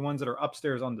talk to the ones that are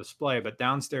upstairs on display, but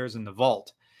downstairs in the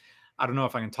vault, I don't know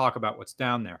if I can talk about what's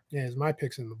down there. Yeah, my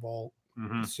pick's in the vault.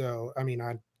 Mm-hmm. So, I mean,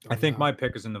 I think my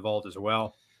pick is in the vault as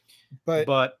well.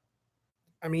 But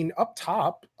I mean, up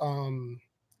top,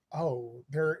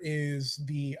 there is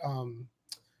the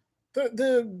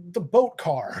boat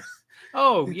car.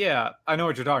 Oh yeah, I know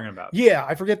what you're talking about. Yeah,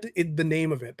 I forget the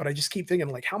name of it, but I just keep thinking,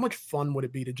 like, how much fun would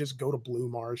it be to just go to Blue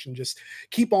Marsh and just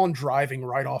keep on driving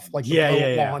right off like the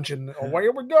boat launch and away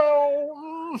we go.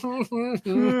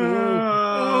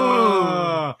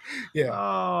 Yeah.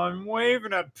 Oh, I'm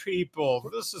waving at people.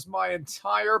 This is my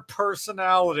entire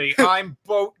personality. I'm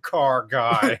boat car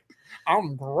guy.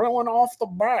 I'm grilling off the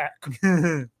back.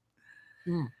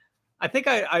 I think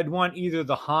I'd want either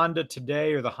the Honda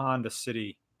Today or the Honda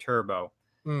City Turbo,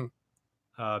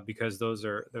 because those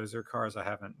are cars I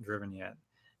haven't driven yet,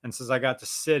 and since I got to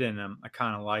sit in them, I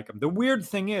kind of like them. The weird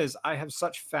thing is, I have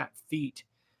such fat feet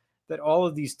that all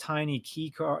of these tiny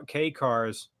K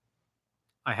cars,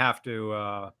 I have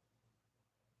to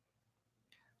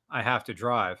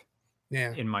drive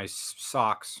in my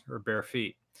socks or bare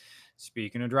feet.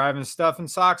 Speaking of driving stuff in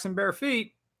socks and bare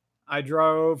feet, I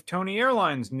drove Tony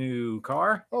Airlines' new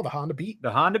car. Oh, the Honda Beat.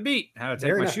 The Honda Beat. I had to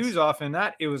take my shoes off in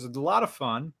that. It was a lot of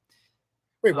fun.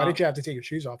 Wait, why did you have to take your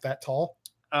shoes off? That tall?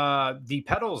 the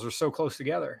pedals are so close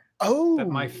together that Oh,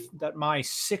 my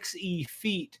 6E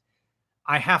feet,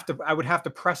 I would have to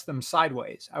press them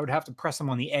sideways. I would have to press them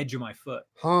on the edge of my foot.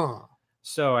 huh.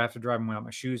 So I have to drive them without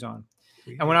my shoes on.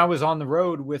 And when Weird. I was on the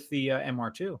road with the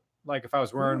MR2, like if I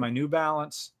was wearing Ooh. my New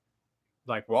Balance,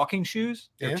 like walking shoes,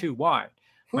 they're Yeah. too wide.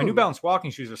 My New Hmm. Balance walking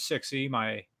shoes are 6E.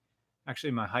 My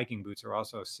hiking boots are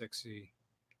also 6E.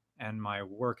 And my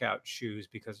workout shoes,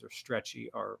 because they're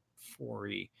stretchy, are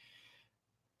 4E.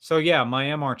 So yeah, my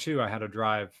MR2 I had to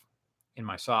drive in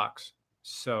my socks.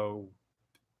 So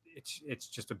it's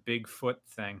just a big foot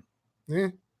thing. Yeah.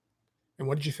 And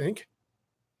what did you think?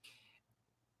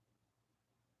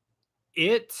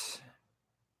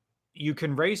 You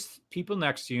can race people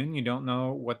next to you and you don't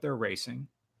know what they're racing.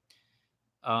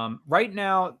 Right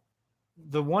now,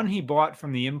 the one he bought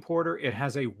from the importer, it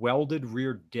has a welded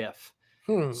rear diff.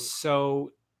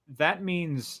 So that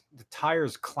means the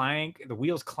tires clank, the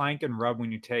wheels clank and rub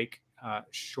when you take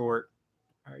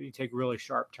you take really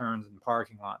sharp turns in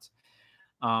parking lots.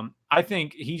 I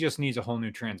think he just needs a whole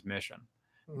new transmission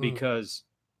because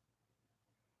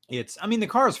the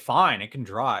car is fine. It can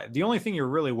drive. The only thing you're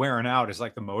really wearing out is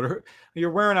like the motor.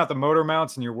 You're wearing out the motor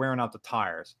mounts and you're wearing out the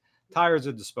tires. Tires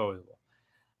are disposable.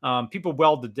 People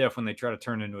weld the diff when they try to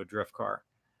turn it into a drift car.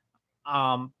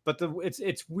 But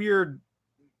it's weird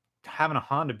having a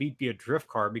Honda Beat be a drift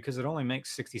car because it only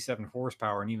makes 67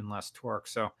 horsepower and even less torque.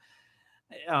 So,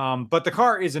 but the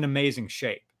car is in amazing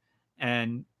shape,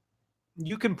 and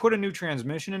you can put a new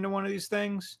transmission into one of these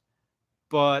things.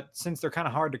 But since they're kind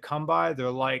of hard to come by,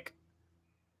 they're like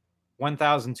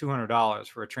 $1,200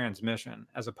 for a transmission,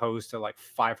 as opposed to like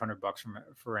 $500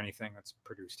 for anything that's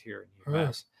produced here in the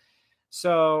US.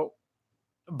 So,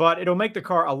 but it'll make the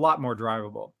car a lot more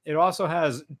drivable. It also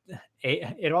has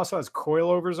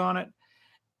coilovers on it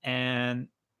and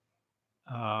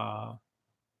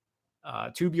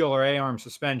tubular A-arm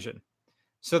suspension.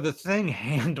 So the thing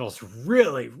handles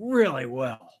really, really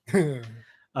well.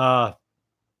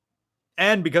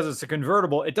 And because it's a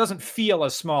convertible, it doesn't feel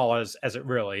as small as it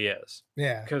really is.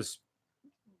 Yeah. Because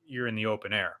you're in the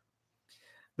open air.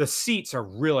 The seats are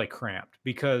really cramped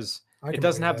because it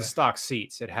doesn't have the stock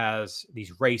seats. It has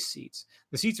these race seats.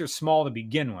 The seats are small to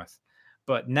begin with,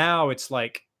 but now it's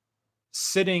like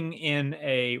sitting in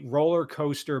a roller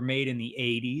coaster made in the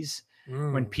 80s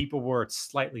when people were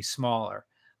slightly smaller.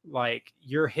 Like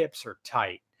your hips are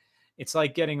tight. It's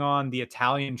like getting on the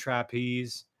Italian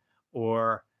trapeze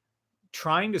or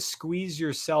trying to squeeze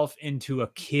yourself into a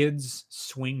kid's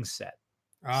swing set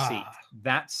seat.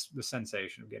 That's the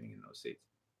sensation of getting in those seats.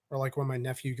 Or like when my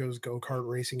nephew goes go-kart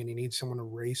racing and he needs someone to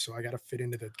race, so I got to fit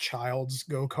into the child's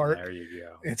go-kart. There you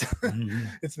go.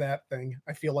 It's that thing.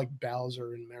 I feel like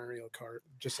Bowser in Mario Kart.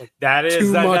 Just like that's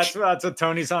what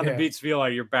Tony's Honda Beats feel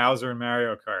like. You're Bowser in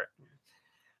Mario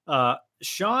Kart.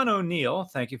 Sean O'Neill,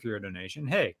 thank you for your donation.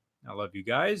 Hey, I love you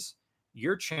guys.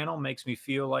 Your channel makes me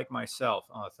feel like myself.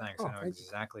 Oh, thanks. I know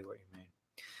exactly what you mean.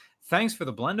 Thanks for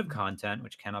the blend of content,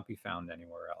 which cannot be found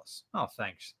anywhere else. Oh,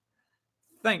 thanks.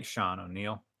 Thanks, Sean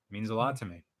O'Neill. It means a lot to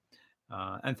me.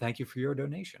 And thank you for your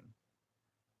donation.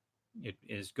 It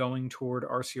is going toward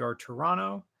RCR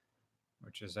Toronto,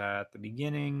 which is at the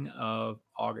beginning of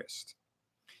August.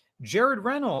 Jared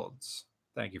Reynolds,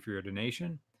 thank you for your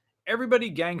donation. Everybody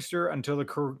gangster until the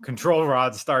control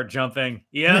rods start jumping.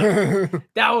 Yeah,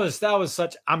 that was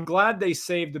such. I'm glad they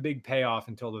saved the big payoff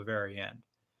until the very end.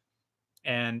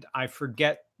 And I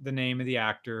forget the name of the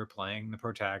actor playing the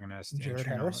protagonist. Jared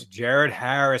Harris. Jared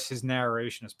Harris. His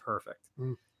narration is perfect.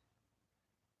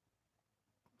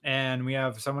 And we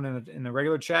have someone in the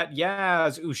regular chat.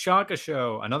 Yaz Ushanka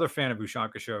Show. Another fan of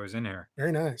Ushanka Show is in here.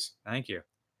 Very nice. Thank you.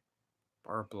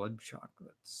 Bar blood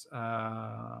chocolates.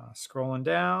 Scrolling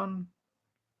down.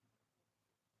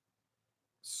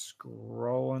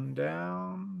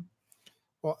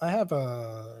 Well, I have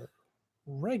a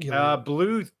regular.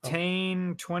 Blue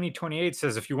Tane 2028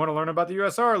 says, if you want to learn about the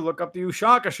USR, look up the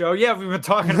Ushanka Show. Yeah, we've been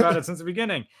talking about it since the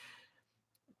beginning.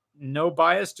 No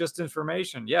bias, just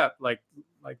information. Yeah, like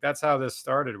that's how this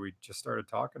started. We just started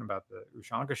talking about the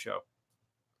Ushanka Show.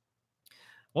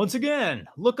 Once again,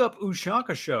 look up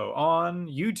Ushanka Show on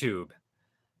YouTube.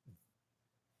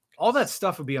 All that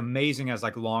stuff would be amazing as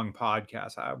like long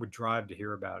podcasts. I would drive to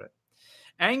hear about it.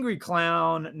 Angry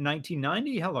Clown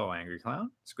 1990. Hello, Angry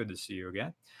Clown. It's good to see you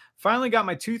again. Finally got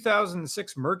my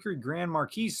 2006 Mercury Grand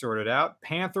Marquis sorted out.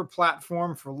 Panther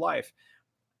platform for life.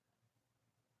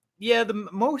 Yeah,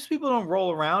 most people don't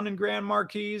roll around in Grand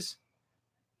Marquis.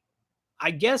 I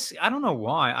guess I don't know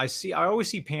why. I always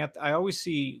see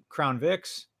Crown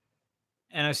Vics,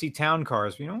 and I see town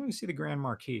cars. But you don't always see the Grand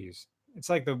Marquis. It's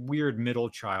like the weird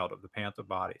middle child of the Panther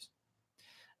bodies.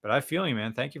 But I feel you,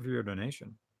 man. Thank you for your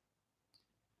donation.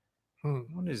 Hmm.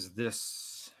 What is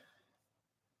this?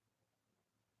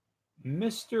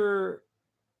 Mr.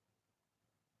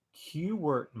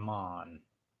 Hewertmon.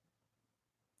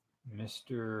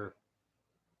 Mr.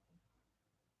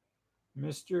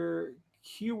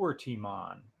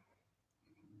 Hewertmon.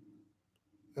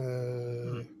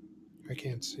 I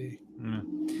can't see.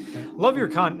 Love your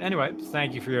content. Anyway,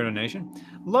 thank you for your donation.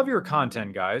 Love your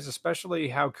content, guys, especially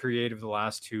how creative the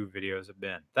last 2 videos have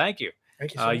been. Thank you.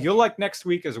 Thank you so much. You'll like next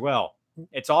week as well.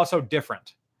 It's also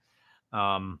different.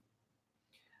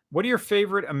 What are your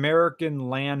favorite American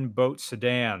land boat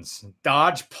sedans?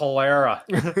 Dodge Polara.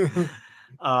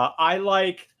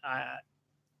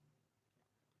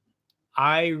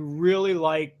 I really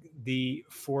like the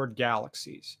Ford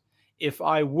Galaxies. If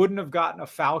I wouldn't have gotten a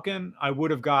Falcon, I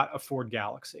would have got a Ford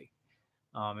Galaxy.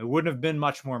 It wouldn't have been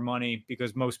much more money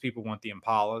because most people want the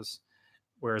Impalas,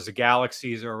 whereas the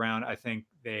Galaxies are around. I think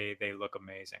they look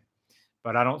amazing,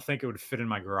 but I don't think it would fit in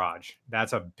my garage.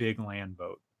 That's a big land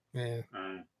boat. Yeah.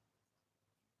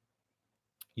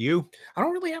 You? I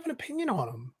don't really have an opinion on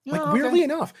them. Like, Oh, weirdly okay.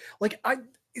 enough, like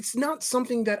it's not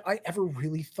something that I ever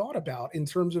really thought about in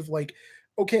terms of like,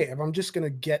 okay, if I'm just gonna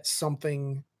get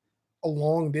something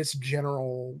along this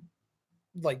general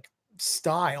like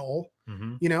style,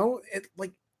 Mhm. you know, it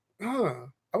like, I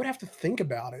would have to think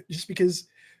about it just because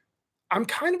I'm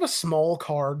kind of a small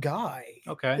car guy.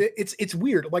 Okay. It's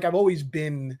weird. Like I've always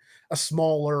been a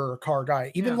smaller car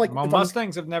guy. Even Yeah, like well, if I'm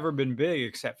Mustangs have never been big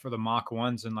except for the Mach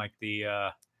 1s in like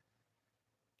the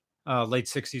late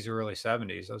 60s or early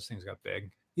 70s. Those things got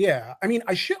big. yeah, I mean,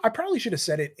 I probably should have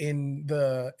said it in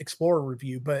the Explorer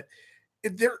review, but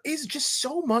there is just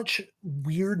so much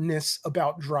weirdness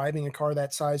about driving a car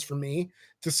that size for me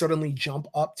to suddenly jump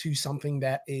up to something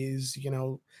that is, you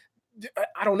know,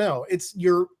 I don't know. It's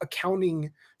you're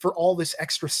accounting for all this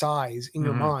extra size in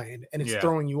your Mhm. mind and it's Yeah.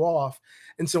 throwing you off.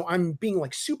 And so I'm being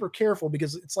like super careful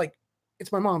because it's like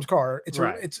it's my mom's car.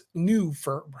 Right. It's new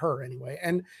for her anyway.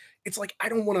 And it's like I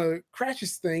don't want to crash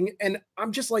this thing and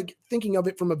I'm just like thinking of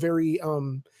it from a very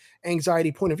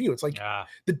anxiety point of view. It's like Yeah.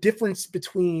 the difference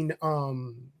between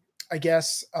I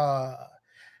guess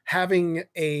having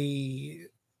a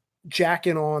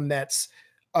jacket on that's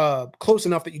close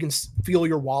enough that you can feel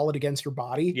your wallet against your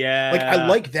body. Yeah. Like I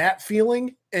like that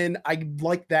feeling, and I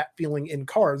like that feeling in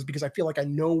cars because I feel like I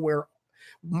know where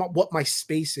what my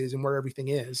space is and where everything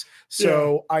is.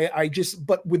 So I just,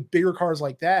 but with bigger cars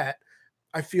like that,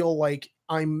 I feel like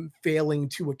I'm failing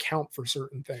to account for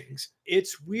certain things.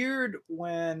 It's weird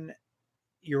when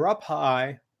you're up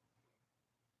high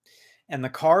and the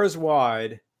car is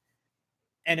wide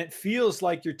and it feels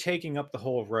like you're taking up the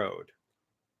whole road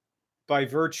by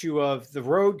virtue of the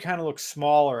road kind of looks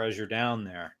smaller as you're down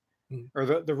there. Or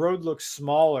the road looks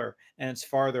smaller and it's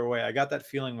farther away. I got that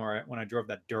feeling when I drove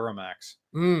that Duramax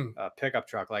pickup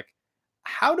truck. Like,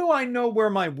 how do I know where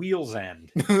my wheels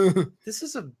end? This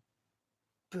is a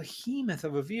behemoth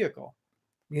of a vehicle.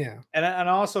 Yeah. And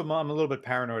also, I'm a little bit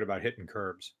paranoid about hitting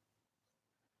curbs.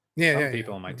 Yeah. Some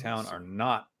people in my town are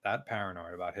not that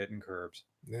paranoid about hitting curbs.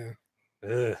 Yeah.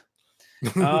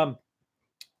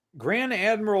 Grand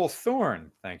Admiral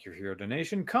Thorne, thank you for your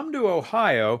donation. Come to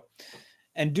Ohio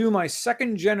and do my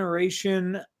 2nd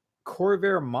generation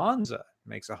Corvair Monza.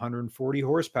 Makes 140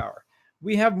 horsepower.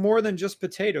 We have more than just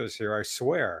potatoes here, I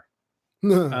swear.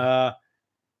 I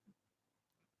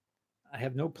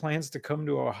have no plans to come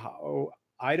to Ohio,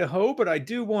 Idaho, but I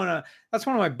do want to. That's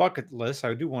one of my bucket lists.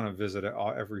 I do want to visit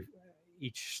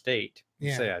each state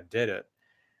and say I did it.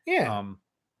 Yeah.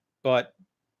 But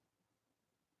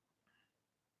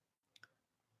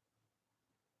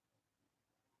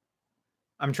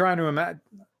I'm trying to imagine.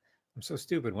 I'm so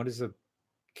stupid. What is the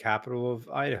capital of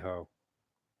Idaho?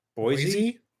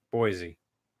 Boise? Boise.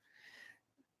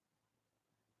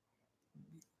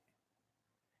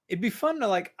 It'd be fun to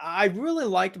like, I really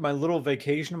liked my little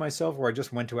vacation to myself where I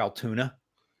just went to Altoona.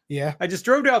 Yeah. I just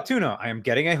drove to Altoona. I am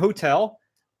getting a hotel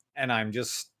and I'm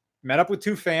just met up with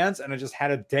 2 fans and I just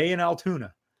had a day in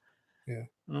Altoona. Yeah.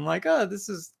 And I'm like, oh, this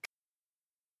is.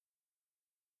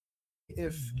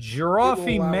 If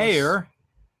Giraffe Mayor,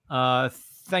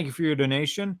 thank you for your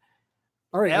donation.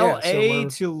 All right, LA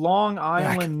to Long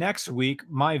Island next week.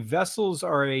 My vessels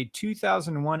are a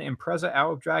 2001 Impreza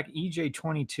Outback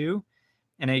EJ22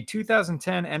 and a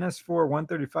 2010 NS4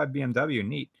 135 BMW.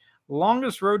 Neat.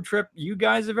 Longest road trip you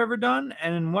guys have ever done,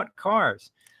 and in what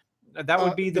cars? That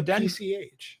would be the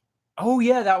PCH. Oh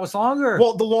yeah, that was longer.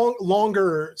 Well, the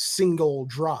longer single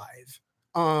drive,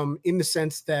 in the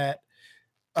sense that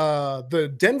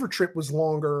the Denver trip was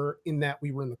longer in that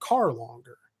we were in the car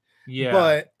longer. Yeah.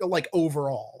 But like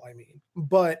overall, I mean.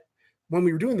 But when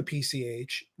we were doing the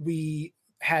PCH, we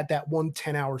had that 1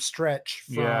 10-hour stretch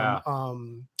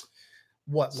from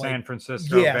San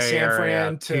Francisco, Bay San Area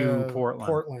Fran to to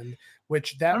Portland.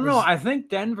 Which I don't know. I think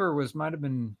Denver might have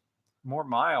been more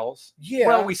miles. Yeah.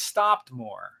 Well, we stopped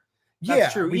more.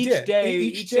 That's true.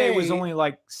 Each day was only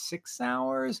like 6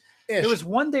 hours. There was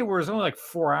one day where it was only like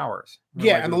 4 hours.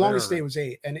 And the longest day was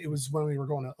 8, and it was when we were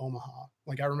going to Omaha.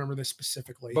 Like, I remember this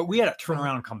specifically. But we had to turn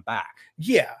around and come back.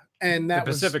 Yeah, and that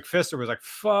the Pacific Fister was like,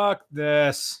 "Fuck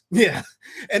this." Yeah,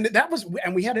 and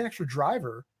we had an extra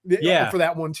driver. For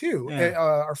that one too. Yeah.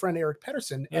 Our friend Eric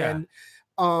Pedersen, and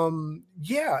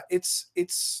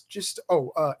it's just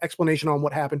explanation on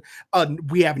what happened.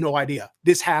 We have no idea.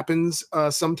 This happens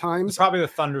sometimes. It's probably the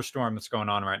thunderstorm that's going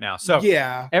on right now. So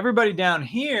everybody down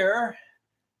here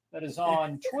that is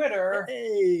on Twitter,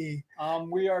 we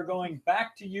are going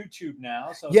back to YouTube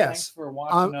now. So thanks for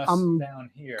watching us down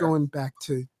here. Going back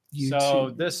to YouTube.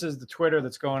 So this is the Twitter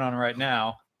that's going on right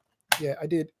now. Yeah, I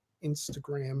did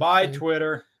Instagram. Bye,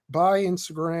 Twitter. Bye,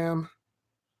 Instagram.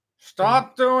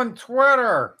 Stop doing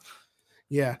Twitter.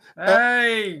 Yeah.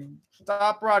 Hey,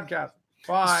 stop broadcasting.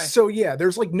 Bye. So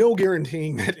there's like no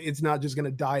guaranteeing that it's not just going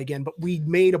to die again, but we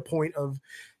made a point of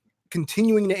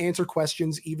continuing to answer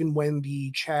questions even when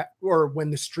the chat or when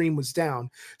the stream was down.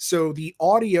 So the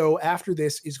audio after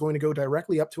this is going to go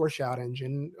directly up to our Shout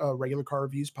Engine, Regular Car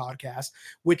Reviews podcast,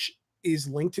 which is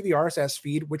linked to the RSS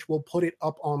feed, which will put it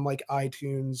up on like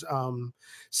iTunes,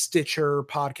 Stitcher,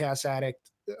 Podcast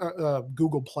Addict,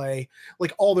 Google Play,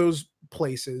 like all those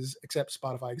places except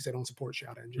Spotify because they don't support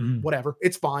Shout Engine. Whatever,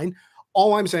 it's fine.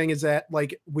 All I'm saying is that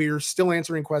like we're still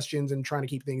answering questions and trying to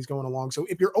keep things going along. So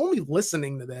if you're only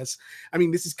listening to this, I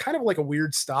mean, this is kind of like a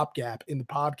weird stopgap in the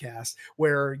podcast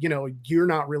where, you're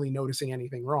not really noticing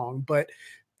anything wrong, but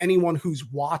anyone who's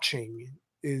watching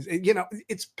is,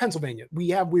 it's Pennsylvania. We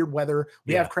have weird weather.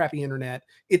 We have crappy internet.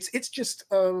 It's just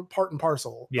part and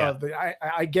parcel. Yeah.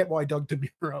 I get why Doug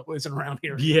DeMuro isn't around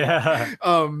here. Yeah.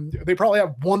 They probably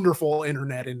have wonderful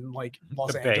internet in like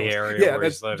Los Angeles. Bay Area where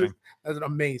he's living. That's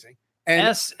amazing.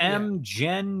 And SM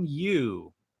Gen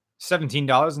U,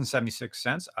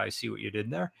 $17.76. I see what you did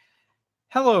there.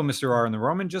 Hello, Mr. R and the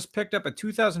Roman. Just picked up a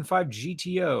 2005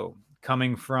 GTO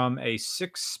coming from a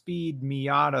 6-speed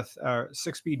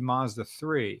Mazda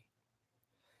 3.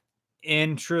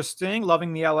 Interesting.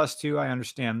 Loving the LS2. I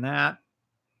understand that.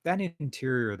 That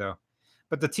interior, though.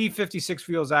 But the T56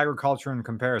 feels agriculture in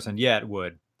comparison. Yeah, it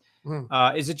would.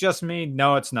 Is it just me?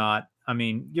 No, it's not. I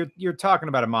mean, you're talking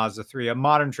about a Mazda 3, a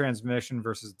modern transmission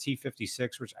versus a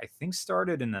T56, which I think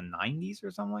started in the 90s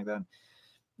or something like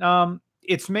that.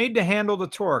 It's made to handle the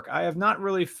torque. I have not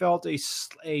really felt a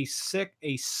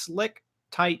slick,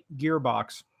 tight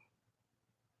gearbox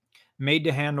made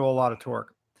to handle a lot of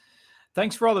torque.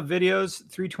 Thanks for all the videos.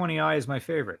 320i is my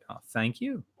favorite. Oh, thank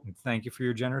you. And thank you for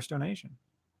your generous donation.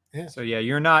 Yeah. So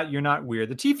you're not weird.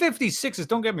 The T56s,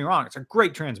 don't get me wrong, it's a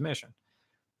great transmission.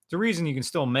 It's a reason you can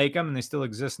still make them and they still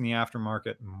exist in the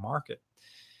aftermarket market.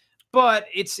 But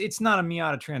it's not a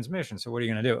Miata transmission. So what are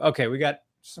you going to do? Okay, we got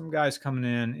some guys coming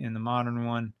in the modern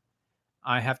one.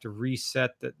 I have to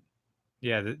reset that.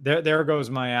 Yeah, there goes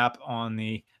my app on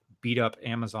the beat up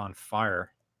Amazon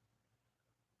Fire.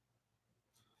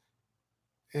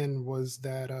 And was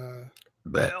that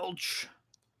Belch?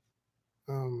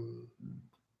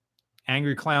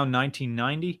 Angry Clown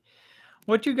 1990.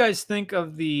 What do you guys think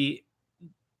of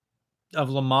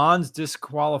Le Mans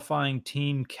disqualifying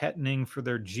Team Kettering for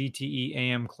their GTE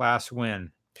AM class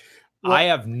win? Well, I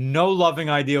have no loving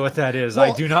idea what that is.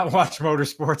 Well, I do not watch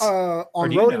motorsports.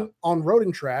 On Road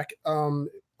and Track.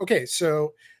 Okay,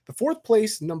 so the 4th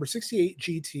place number 68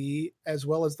 GT, as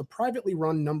well as the privately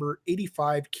run number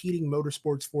 85 Keating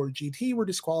Motorsports Ford GT, were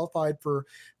disqualified for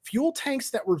fuel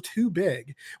tanks that were too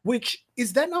big. Which,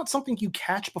 is that not something you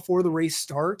catch before the race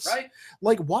starts? Right.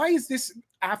 Like, why is this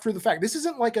after the fact? This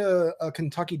isn't like a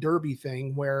Kentucky Derby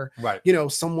thing where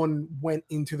someone went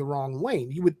into the wrong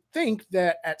lane. You would think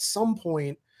that at some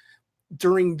point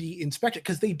during the inspection,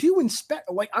 because they do inspect,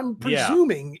 like I'm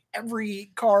presuming every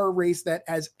car race that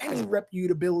has any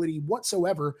reputability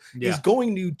whatsoever is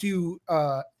going to do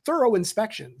thorough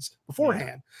inspections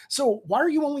beforehand. So why are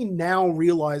you only now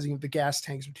realizing that the gas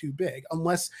tanks are too big?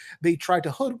 Unless they tried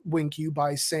to hoodwink you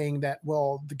by saying that,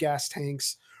 well, the gas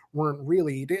tanks weren't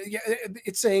really.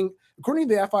 It's saying, according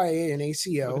to the FIA and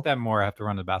ACO. Look at that more. I have to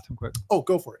run to the bathroom quick. Oh,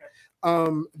 go for it.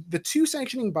 The two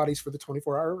sanctioning bodies for the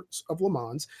 24 Hours of Le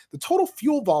Mans, the total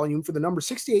fuel volume for the number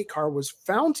 68 car was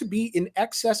found to be in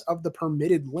excess of the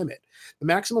permitted limit. The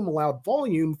maximum allowed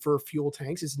volume for fuel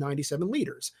tanks is 97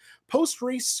 liters.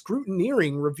 Post-race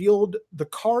scrutineering revealed the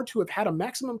car to have had a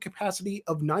maximum capacity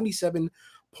of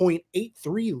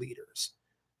 97.83 liters.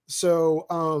 So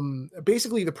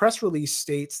basically, the press release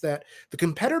states that the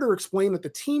competitor explained that the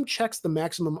team checks the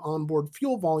maximum onboard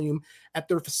fuel volume at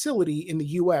their facility in the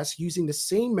US using the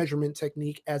same measurement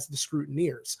technique as the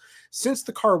scrutineers. Since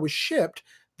the car was shipped,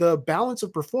 the balance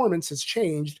of performance has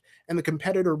changed and the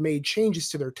competitor made changes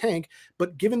to their tank,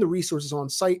 but given the resources on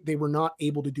site, they were not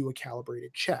able to do a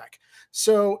calibrated check.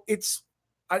 So it's,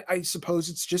 I suppose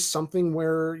it's just something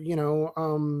where,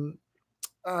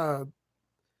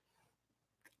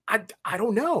 I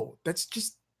don't know. That's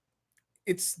just,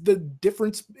 it's the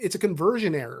difference. It's a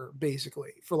conversion error,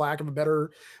 basically, for lack of a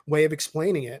better way of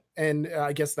explaining it. And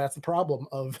I guess that's the problem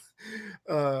of,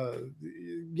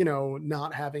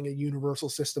 not having a universal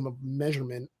system of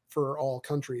measurement for all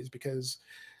countries, because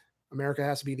America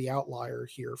has to be the outlier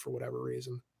here for whatever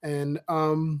reason. And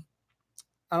I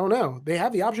don't know. They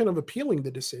have the option of appealing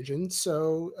the decision.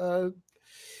 So,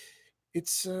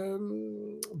 it's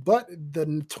but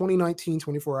the 2019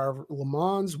 24-hour Le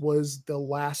Mans was the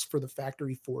last for the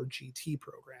Factory 4 GT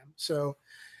program. So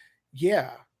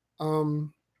yeah,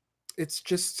 it's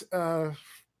just I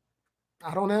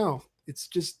don't know. It's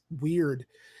just weird,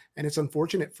 and it's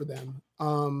unfortunate for them.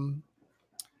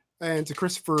 And to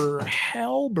Christopher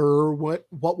Helber,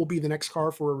 what will be the next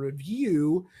car for a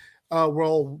review?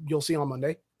 Well, you'll see on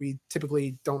Monday. We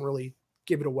typically don't really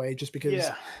give it away just because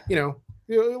I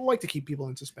like to keep people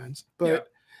in suspense, but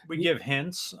we give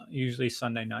hints usually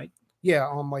Sunday night. Yeah,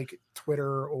 on like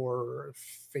Twitter or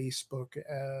Facebook,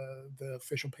 the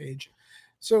official page.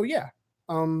 So yeah,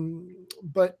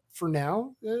 but for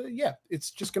now,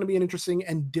 it's just going to be an interesting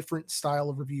and different style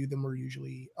of review than we're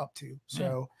usually up to.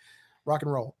 So rock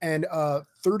and roll. And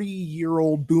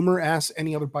 30-year-old boomer asks,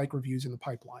 any other bike reviews in the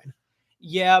pipeline?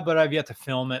 Yeah, but I've yet to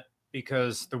film it,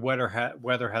 because the weather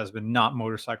has been not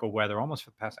motorcycle weather almost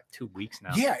for the past 2 weeks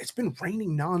now. Yeah, it's been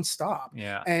raining nonstop.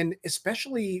 Yeah. And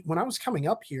especially when I was coming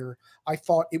up here, I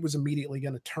thought it was immediately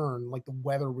going to turn. Like the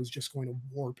weather was just going to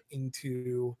warp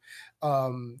into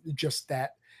just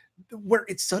that, where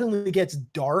it suddenly gets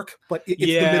dark, but it's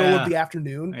the middle of the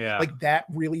afternoon. Yeah. Like that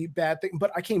really bad thing.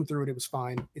 But I came through it. It was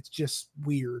fine. It's just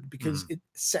weird because it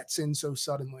sets in so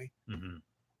suddenly. Mm-hmm.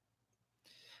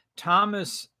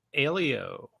 Thomas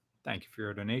Alio, thank you for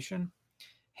your donation.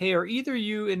 Hey, are either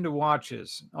you into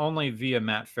watches? Only via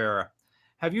Matt Farah.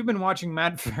 Have you been watching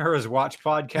Matt Farah's watch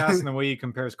podcast? And the way he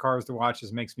compares cars to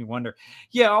watches makes me wonder.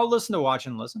 Yeah, I'll listen to Watch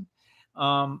and Listen.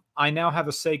 I now have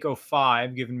a Seiko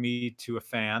 5 given me to a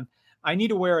fan. I need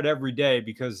to wear it every day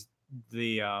because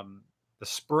the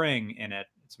spring in it,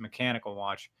 it's a mechanical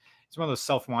watch. It's one of those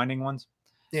self-winding ones.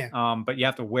 Yeah. But you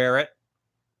have to wear it.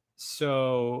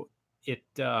 So it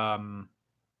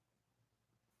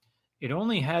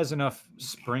only has enough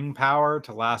spring power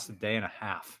to last a day and a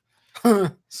half.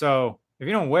 So if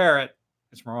you don't wear it,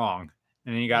 it's wrong.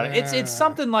 And then you got it. It's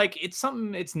something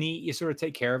it's neat. You sort of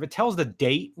take care of it. It tells the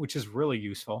date, which is really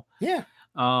useful. Yeah.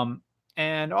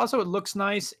 And also it looks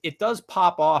nice. It does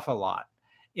pop off a lot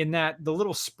in that the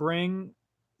little spring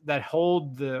that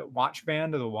hold the watch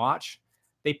band of the watch,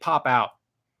 they pop out.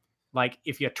 Like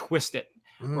if you twist it,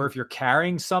 or if you're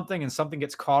carrying something and something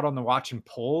gets caught on the watch and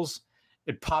pulls,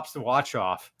 it pops the watch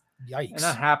off. Yikes. And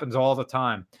that happens all the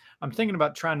time. I'm thinking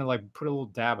about trying to put a little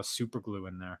dab of super glue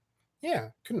in there. Yeah,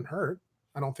 couldn't hurt.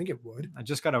 I don't think it would. I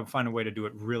just got to find a way to do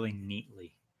it really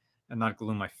neatly and not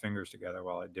glue my fingers together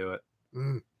while I do it.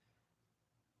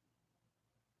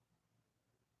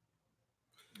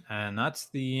 And that's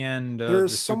the end of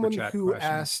There's the someone Super Chat who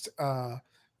questions. asked,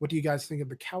 what do you guys think of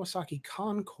the Kawasaki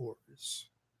Concours?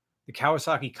 The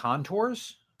Kawasaki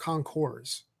Contours?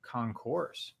 Concours.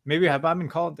 Maybe have I been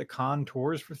called the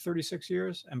Contours for 36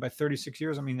 years? And by 36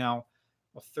 years, I mean now,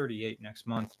 38 next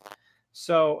month.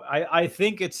 So I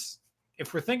think it's,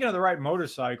 if we're thinking of the right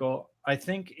motorcycle, I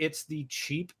think it's the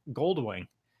cheap Goldwing.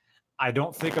 I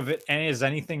don't think of it as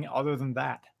anything other than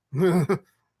that.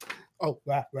 Oh,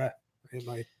 that in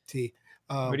my tea.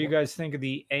 What do you guys think of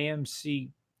the AMC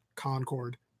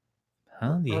Concorde?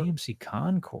 Huh? The AMC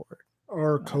Concorde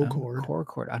or Concorde?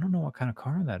 Concorde. I don't know what kind of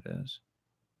car that is.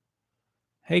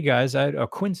 Hey guys, I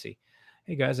Quincy.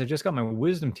 Hey guys, I just got my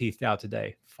wisdom teeth out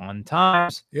today. Fun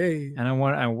times. Yay! And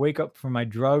I waked up from my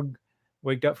drug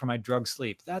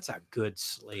sleep. That's a good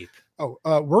sleep. Oh,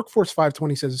 Workforce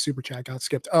 520 says a super chat got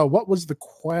skipped. What was the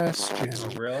question?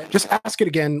 Really? Just ask it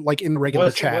again, like in the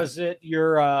regular chat. Was it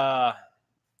your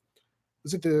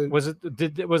Was it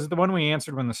the was it the one we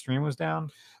answered when the stream was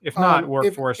down? If not,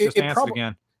 Workforce, just answer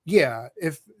again. Yeah,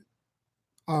 if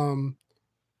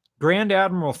Grand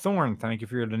Admiral Thorne, thank you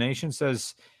for your donation,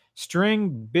 says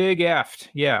string big F'd.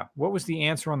 Yeah. What was the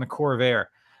answer on the Corvair?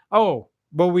 Oh,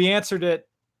 well, we answered it,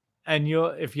 and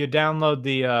if you download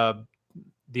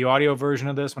the audio version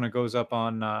of this when it goes up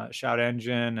on Shout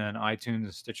Engine and iTunes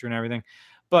and Stitcher and everything.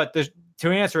 But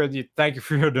to answer it, thank you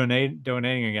for your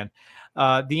donating again.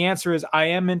 The answer is I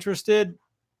am interested.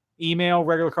 Email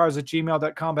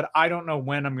regularcars@gmail.com, but I don't know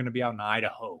when I'm going to be out in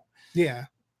Idaho. Yeah,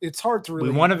 it's hard to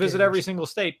really. We want to visit every single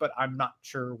state, but I'm not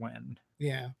sure when.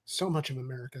 Yeah, so much of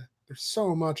America. There's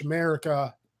so much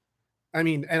America. I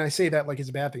mean, and I say that like it's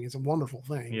a bad thing. It's a wonderful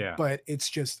thing. Yeah. But it's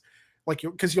just like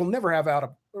because you'll never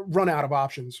run out of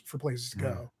options for places to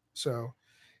go. So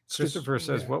Christopher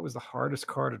says, what was the hardest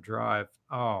car to drive?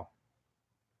 Oh.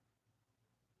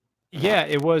 Yeah,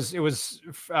 it was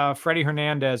Freddie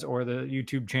Hernandez or the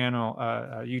YouTube channel,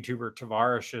 YouTuber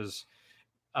Tavarish's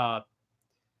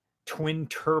twin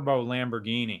turbo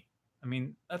Lamborghini. I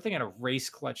mean, that thing had a race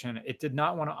clutch in it. It did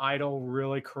not want to idle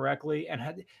really correctly,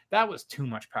 and that was too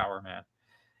much power, man.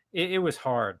 It was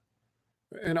hard.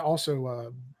 And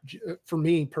also, for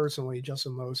me personally,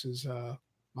 Justin Lose's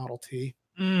Model T,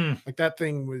 like that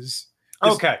thing was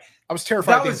okay. I was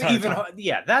terrified. That was even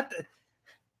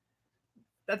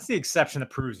that's the exception that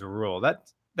proves the rule.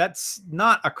 That's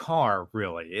not a car,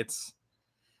 really.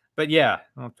 But yeah,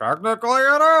 well, technically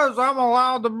it is. I'm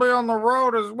allowed to be on the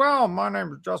road as well. My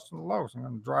name is Justin Lose. I'm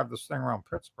going to drive this thing around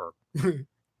Pittsburgh.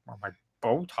 Or my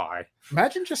bow tie.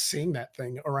 Imagine just seeing that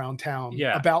thing around town,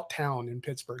 about town in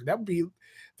Pittsburgh. That would be,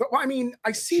 I mean,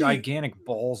 I see gigantic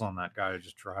balls on that guy to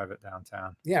just drive it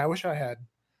downtown. Yeah, I wish I had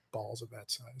balls of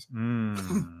that size.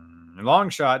 Long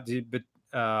shot,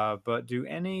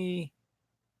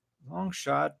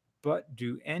 but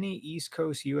do any East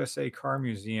Coast USA car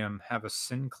museum have a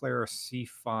Sinclair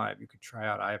C5 you could try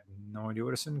out? I have no idea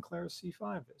what a Sinclair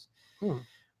C5 is.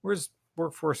 Where's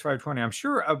Workforce 520? I'm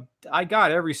sure I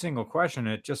got every single question.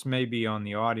 It just may be on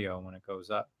the audio when it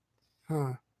goes up.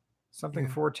 Something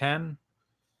 410.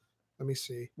 Let me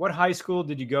see. What high school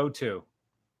did you go to?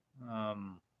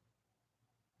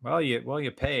 Well,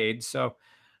 you paid. So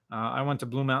I went to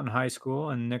Blue Mountain High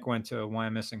School, and Nick went to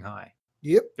Wyomissing High.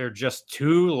 Yep. They're just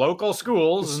two local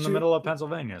schools in the middle of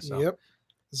Pennsylvania. So. Yep.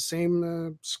 The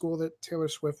same school that Taylor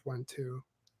Swift went to,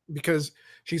 because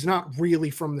she's not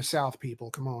really from the South, people.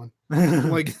 Come on.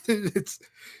 Like, it's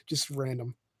just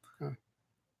random. But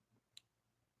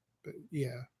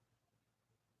yeah.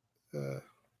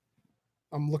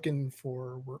 I'm looking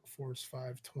for Workforce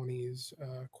 520's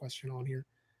question on here.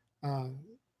 I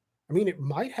mean, it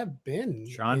might have been.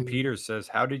 Sean Peters says,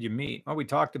 how did you meet? Well, we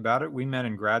talked about it. We met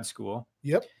in grad school.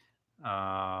 Yep.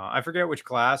 I forget which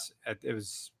class. It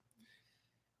was.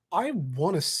 I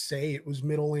want to say it was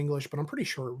Middle English, but I'm pretty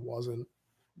sure it wasn't.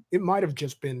 It might have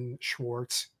just been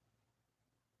Schwartz.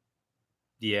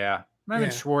 Yeah.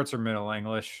 Maybe Schwartz or Middle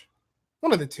English.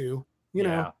 One of the two. You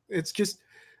know, it's just.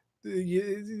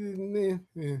 It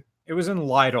was in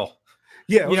Lytle.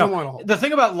 Yeah, it was in Lytle. The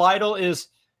thing about Lytle is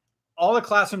all the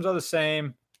classrooms are the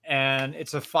same, and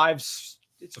it's a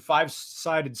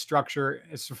five-sided structure.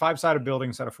 It's a five-sided building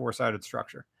instead of four-sided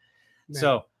structure. Man.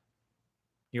 So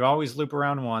you always loop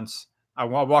around once. I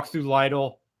walked through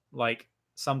Lytle like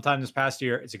sometime this past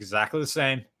year. It's exactly the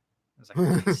same. I was like,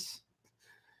 nice.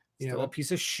 Still a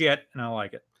piece of shit, and I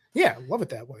like it. Yeah, love it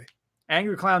that way.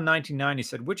 Angry Clown 1990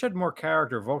 said, which had more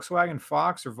character, Volkswagen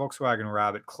Fox or Volkswagen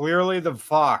Rabbit? Clearly the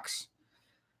Fox.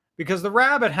 Because the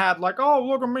Rabbit had like, oh,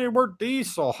 look at me, we're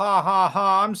diesel. Ha, ha,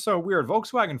 ha. I'm so weird.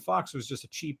 Volkswagen Fox was just a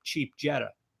cheap Jetta.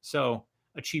 So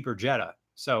a cheaper Jetta.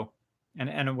 So,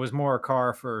 and it was more a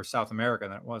car for South America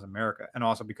than it was America. And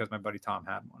also because my buddy Tom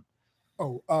had one.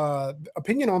 Oh,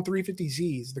 opinion on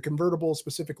 350Zs, the convertible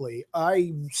specifically.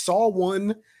 I saw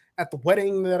one at the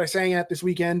wedding that I sang at this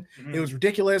weekend. It was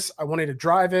ridiculous. I wanted to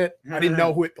drive it. I didn't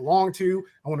know who it belonged to.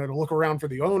 I wanted to look around for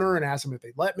the owner and ask them if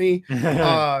they'd let me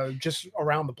just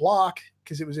around the block,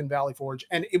 because it was in Valley Forge.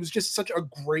 And it was just such a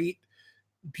great,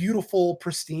 beautiful,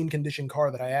 pristine condition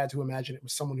car that I had to imagine it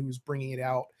was someone who was bringing it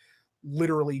out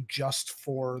literally just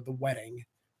for the wedding.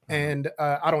 And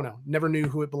I don't know, never knew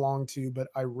who it belonged to, but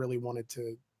I really wanted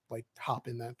to like hop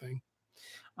in that thing.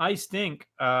 I think,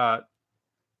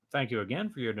 thank you again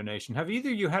for your donation. Have either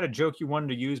of you had a joke you wanted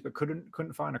to use but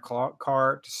couldn't find a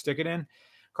car to stick it in?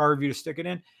 Car review to stick it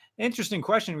in? Interesting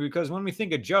question, because when we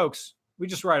think of jokes, we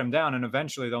just write them down and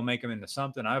eventually they'll make them into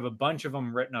something. I have a bunch of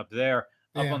them written up there,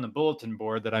 up on the bulletin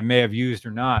board that I may have used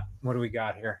or not. What do we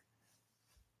got here?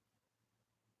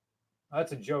 Oh,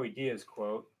 that's a Joey Diaz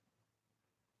quote.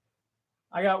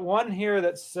 I got one here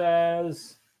that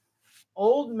says,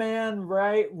 old man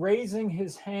raising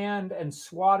his hand and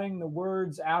swatting the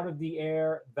words out of the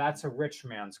air. That's a rich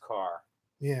man's car.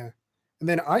 Yeah. And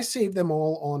then I saved them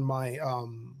all on my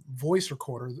voice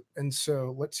recorder. And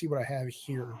so let's see what I have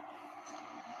here.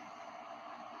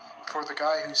 For the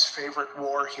guy whose favorite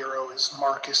war hero is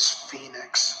Marcus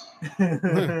Phoenix.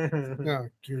 Yeah,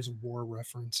 Gears of War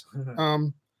reference.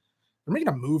 They're making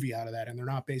a movie out of that, and they're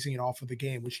not basing it off of the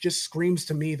game, which just screams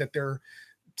to me that they're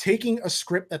taking a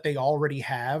script that they already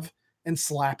have and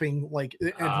slapping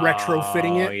and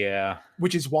retrofitting it. Yeah.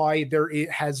 Which is why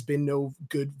it has been no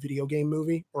good video game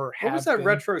movie. Or what was that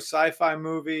retro sci-fi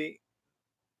movie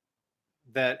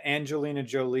that Angelina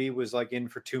Jolie was like in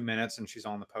for 2 minutes and she's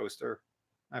on the poster?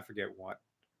 I forget what.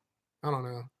 I don't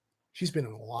know. She's been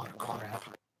in a lot of crap.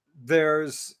 There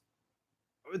was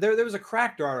a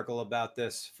Cracked article about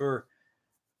this for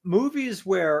movies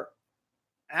where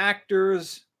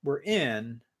actors were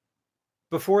in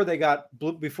before they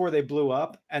blew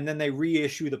up, and then they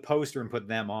reissue the poster and put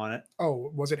them on it.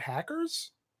 Oh, was it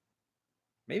Hackers?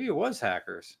 Maybe it was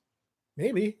Hackers.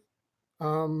 Maybe.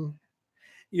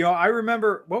 I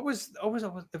remember there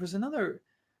was another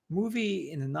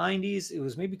movie in the 90s. It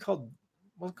was maybe called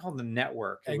The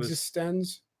Network.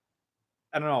 Existenz.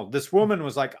 I don't know. This woman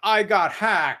was like, I got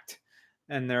hacked.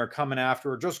 And they're coming after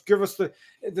her. Just give us the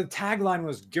tagline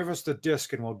was, give us the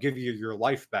disc and we'll give you your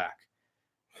life back.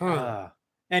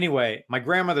 Anyway, my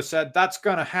grandmother said, that's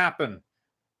going to happen.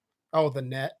 Oh, The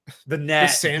Net. The Net.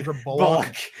 With Sandra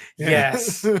Bullock.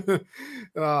 Yes.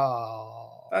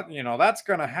 Oh. That's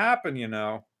going to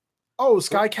happen, Oh,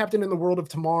 Sky Captain in the World of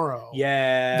Tomorrow.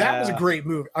 Yeah. That was a great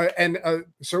movie.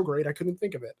 So great, I couldn't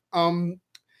think of it.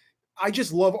 I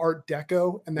just love Art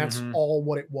Deco, and that's all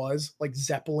what it was, like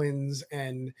zeppelins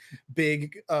and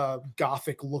big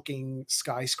gothic looking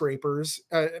skyscrapers.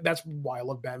 That's why I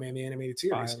love Batman the Animated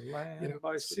Series. By land,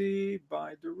 by sea,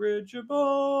 by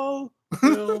dirigible,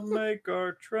 we'll make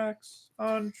our tracks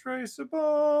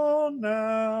untraceable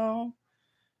now.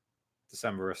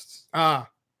 Decemberists.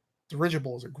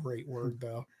 Dirigible is a great word,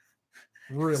 though.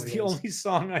 Really, it's the only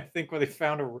song I think where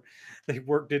they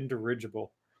worked in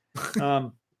dirigible.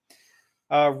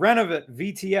 Renovate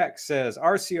VTX says,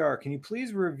 RCR, can you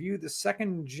please review the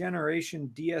second generation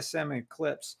DSM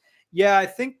Eclipse? Yeah, I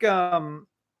think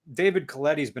David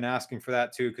Coletti's been asking for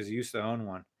that too, because he used to own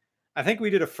one. I think we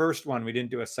did a first one. We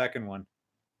didn't do a second one.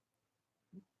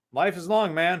 Life is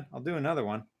long, man. I'll do another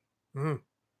one. I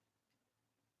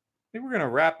think we're going to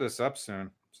wrap this up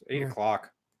soon. It's 8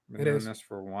 o'clock. I've been doing this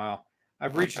for a while.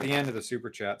 I've reached the end of the super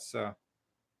chat, so.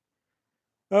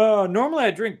 Normally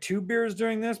I drink 2 beers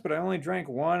during this, but I only drank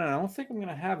 1, and I don't think I'm going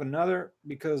to have another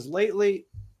because lately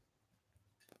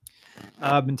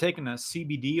I've been taking a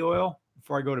CBD oil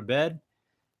before I go to bed.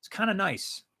 It's kind of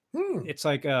nice. It's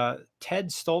like Ted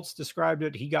Stoltz described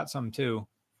it. He got some too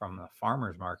from the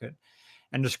farmer's market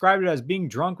and described it as being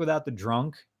drunk without the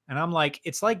drunk. And I'm like,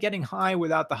 it's like getting high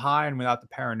without the high and without the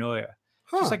paranoia.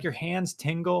 Just like your hands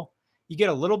tingle. You get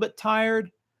a little bit tired.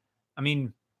 I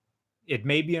mean, it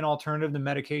may be an alternative to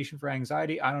medication for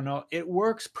anxiety. I don't know. It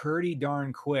works pretty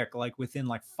darn quick, like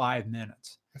within 5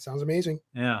 minutes. That sounds amazing.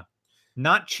 Yeah.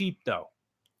 Not cheap, though.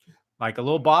 Like a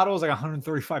little bottle is like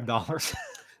 $135.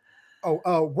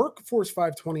 Workforce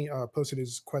 520 posted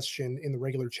his question in the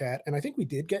regular chat, and I think we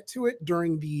did get to it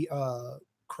during the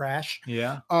crash.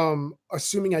 Yeah.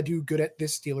 Assuming I do good at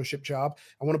this dealership job,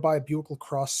 I want to buy a Buick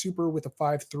LaCrosse Super with a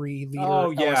 5.3 liter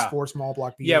LS4 small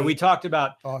block V8. Yeah, we talked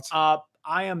about thoughts.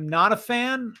 I am not a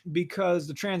fan because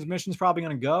the transmission's probably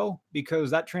going to go because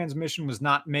that transmission was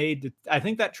not made. I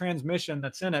think that transmission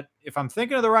that's in it, if I'm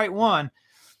thinking of the right one,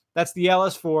 that's the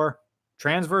LS4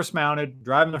 transverse mounted,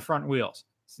 driving the front wheels.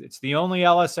 It's the only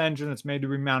LS engine that's made to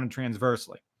be mounted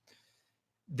transversely.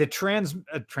 The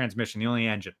transmission, the only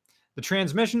engine. The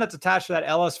transmission that's attached to that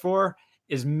LS4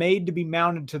 is made to be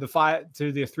mounted to the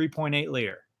 3.8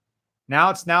 liter. Now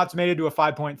it's made into a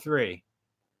 5.3.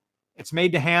 It's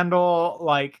made to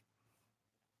handle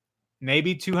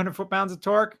maybe 200 foot-pounds of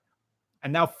torque,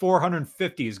 and now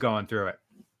 450 is going through it.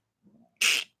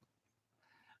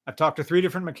 I've talked to 3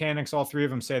 different mechanics. All 3 of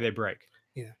them say they break.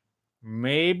 Yeah.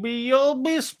 Maybe you'll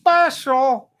be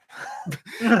special.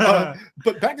 But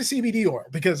back to CBD oil,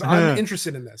 because I'm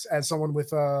interested in this as someone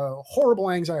with horrible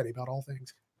anxiety about all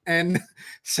things. And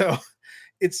so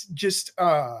it's just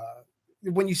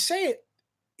when you say it,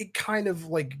 it kind of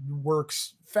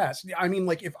works fast. I mean,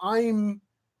 if I'm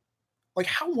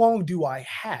how long do I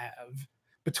have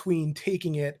between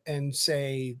taking it and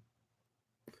say,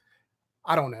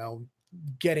 I don't know,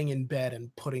 getting in bed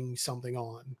and putting something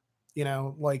on,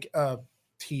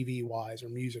 TV wise or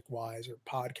music wise or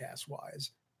podcast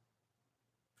wise?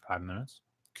 5 minutes.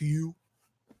 Q.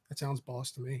 That sounds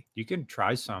boss to me. You can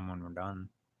try some when we're done.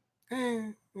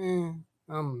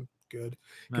 I'm good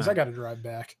because I got to drive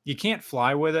back. You can't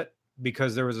fly with it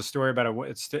because there was a story about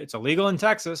it's illegal in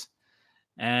Texas,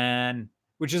 and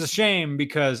which is a shame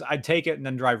because I'd take it and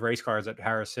then drive race cars at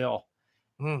Harris Hill.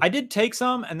 I did take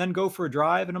some and then go for a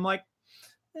drive, and I'm like,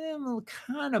 I'm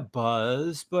kind of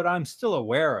buzzed, but I'm still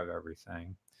aware of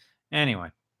everything.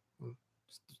 Anyway,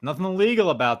 there's nothing illegal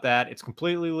about that. It's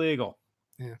completely legal.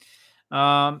 Yeah.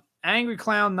 Angry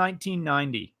Clown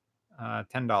 1990,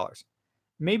 $10.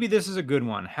 Maybe this is a good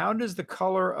one. How does the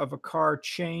color of a car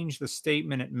change the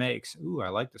statement it makes? Ooh, I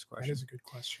like this question. That is a good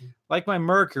question. Like my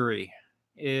Mercury,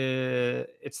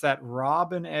 it's that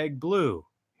robin egg blue.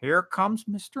 Here comes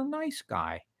Mr. Nice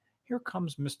Guy. Here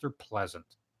comes Mr. Pleasant.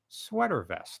 Sweater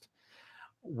vest.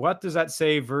 What does that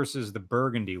say versus the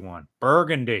burgundy one?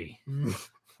 Burgundy.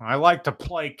 I like to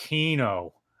play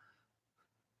Keno.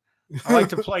 I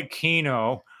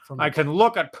can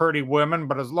look at pretty women,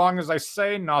 but as long as I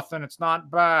say nothing, it's not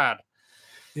bad.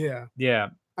 Yeah. Yeah.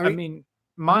 I mean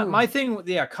my thing,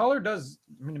 color does,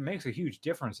 it makes a huge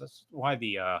difference. That's why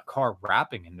the car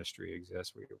wrapping industry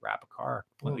exists, where you wrap a car,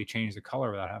 completely change the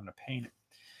color without having to paint it.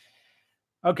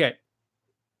 Okay.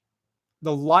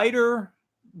 The lighter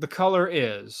the color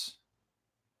is,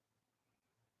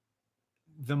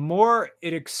 the more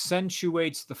it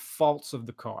accentuates the faults of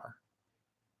the car.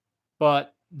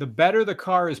 But the better the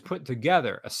car is put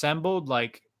together, assembled,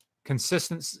 like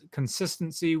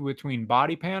consistency between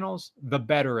body panels, the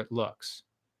better it looks.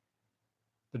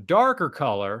 The darker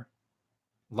color,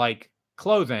 like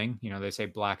clothing, they say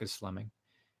black is slimming.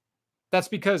 That's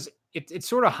because it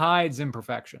sort of hides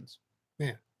imperfections.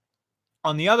 Yeah.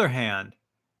 On the other hand,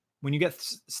 when you get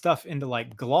stuff into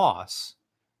like gloss,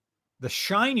 the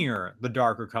shinier the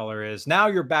darker color is, now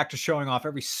you're back to showing off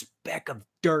every speck of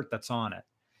dirt that's on it.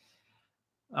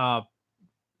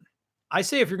 I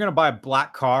say if you're going to buy a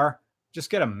black car, just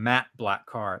get a matte black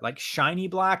car, like shiny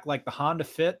black, like the Honda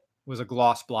Fit was a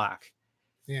gloss black.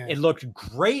 Yeah. It looked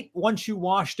great once you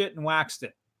washed it and waxed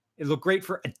it. It looked great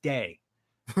for a day.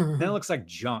 Then it looks like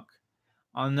junk.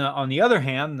 On the other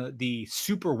hand, the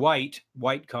super white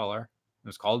color, it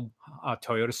was called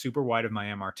Toyota Super White of my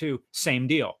MR2, same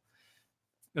deal.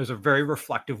 It was a very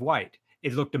reflective white.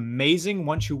 It looked amazing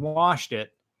once you washed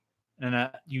it.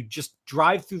 And you just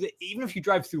drive through even if you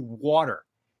drive through water,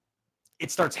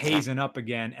 it starts hazing up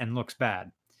again and looks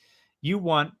bad. You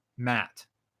want matte.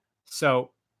 So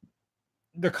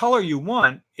the color you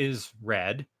want is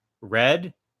red.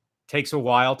 Red takes a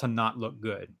while to not look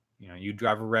good. You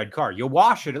drive a red car, you'll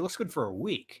wash it, it looks good for a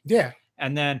week. Yeah.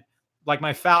 And then like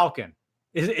my Falcon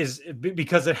is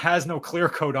because it has no clear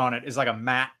coat on it, is like a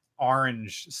matte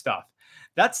orange stuff.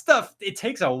 That stuff, it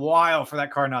takes a while for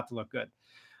that car not to look good.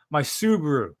 My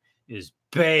Subaru is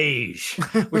beige,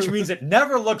 which means it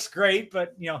never looks great,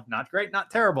 but not great,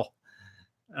 not terrible.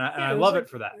 And I love it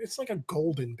for that. It's like a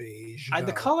golden beige.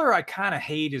 The color I kind of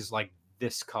hate is like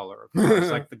this color.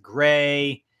 It's like the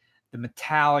gray, the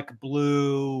metallic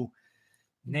blue,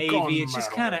 navy. It's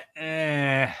just kind of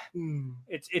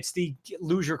It's the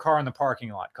lose your car in the parking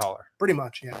lot color. Pretty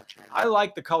much, yeah. I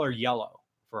like the color yellow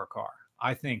for a car.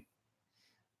 I think,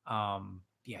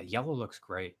 yellow looks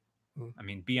great. I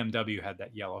mean, BMW had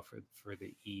that yellow for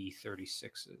the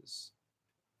E36s.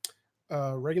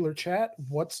 Regular chat.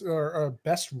 What's our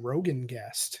best Rogan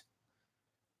guest?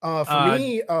 For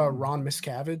me, Ron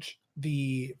Miscavige,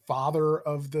 the father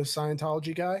of the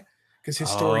Scientology guy, because his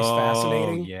story's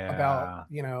fascinating about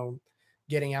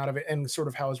getting out of it and sort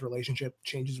of how his relationship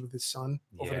changes with his son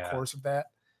over the course of that.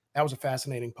 That was a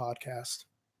fascinating podcast.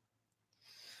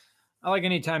 I like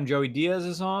anytime Joey Diaz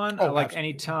is on. I like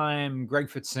anytime Greg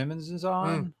Fitzsimmons is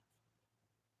on.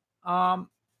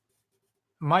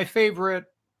 My favorite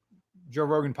Joe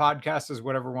Rogan podcast is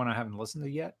whatever one I haven't listened to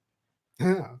yet.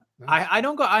 Yeah, nice.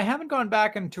 I haven't gone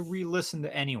back and to re-listen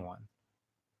to anyone.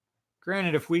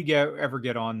 Granted, if we ever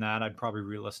get on that, I'd probably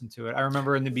re-listen to it. I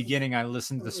remember in the beginning, I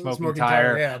listened to the Smoking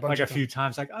Tire like a few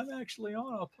times. Like, I'm actually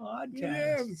on a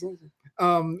podcast.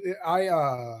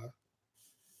 Yeah,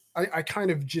 I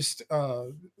kind of just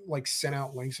like sent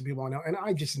out links to people I know, and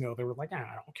I just know they were like, I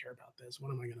don't care about this.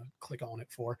 What am I gonna click on it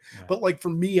for? Yeah. But like for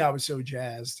me, I was so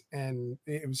jazzed, and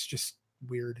it was just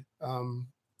weird and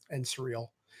surreal,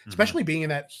 especially being in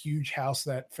that huge house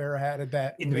that Farrah had at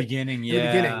that in the beginning.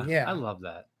 Yeah, I love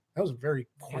that. That was a very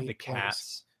quaint the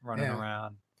cats running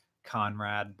around.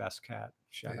 Conrad, best cat.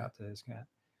 Shout out to his cat.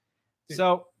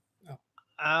 So,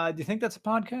 do you think that's a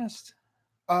podcast?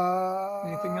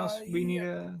 Anything else we need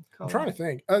to cover? I'm trying to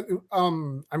think.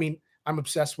 I mean, I'm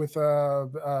obsessed with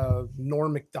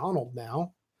Norm Macdonald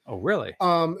now. Oh, really?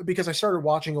 Because I started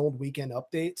watching old Weekend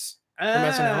Updates from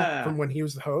SNL from when he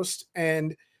was the host,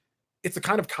 and it's the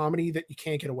kind of comedy that you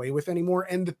can't get away with anymore.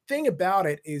 And the thing about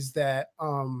it is that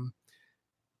I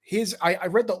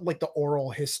read the oral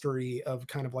history of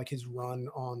kind of like his run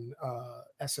on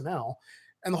SNL,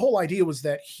 and the whole idea was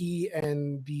that he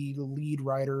and the lead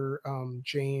writer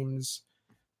James,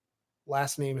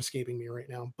 last name escaping me right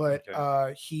now, but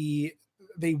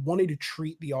they wanted to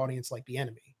treat the audience like the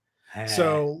enemy.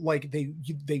 So like they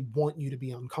want you to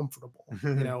be uncomfortable,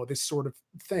 this sort of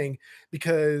thing,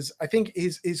 because I think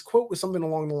his quote was something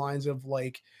along the lines of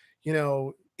like,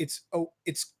 it's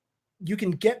you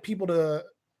can get people to,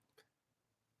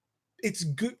 it's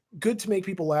good to make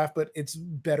people laugh, but it's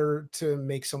better to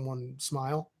make someone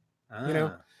smile,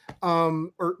 or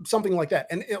something like that.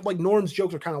 And like Norm's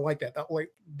jokes are kind of like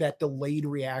that delayed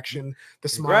reaction, the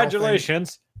smile.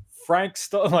 Congratulations, Frank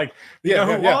Stallone. Like, you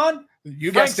know who won?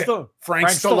 You guessed it, Frank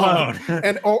Stallone.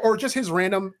 And or just his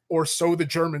random, or so the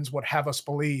Germans would have us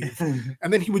believe.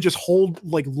 And then he would just hold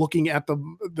like looking at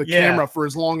the camera for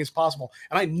as long as possible.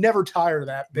 And I never tire of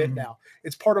that bit now.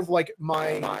 It's part of like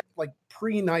my like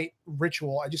pre-night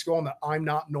ritual. I just go on the I'm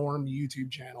Not Norm YouTube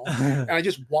channel and I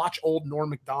just watch old Norm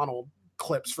Macdonald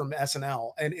clips from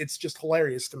SNL. And it's just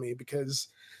hilarious to me because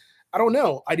I don't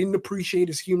know. I didn't appreciate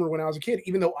his humor when I was a kid,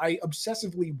 even though I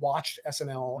obsessively watched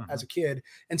SNL as a kid.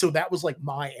 And so that was like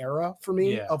my era for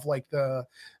me of like the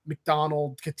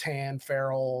McDonald, Catan,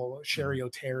 Farrell, Sherry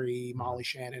O'Terry, Molly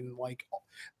Shannon, like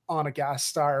Anna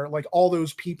Gasteyer, like all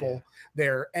those people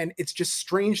there. And it's just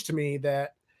strange to me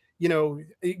that,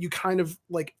 you kind of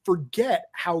like forget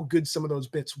how good some of those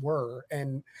bits were,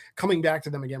 and coming back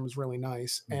to them again was really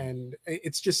nice. And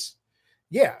it's just,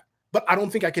 but I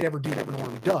don't think I could ever do what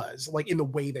Norm does, like in the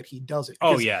way that he does it.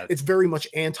 Oh yeah, it's very much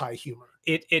anti-humor.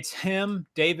 It's him,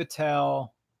 Dave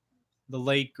Attell, the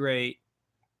late great.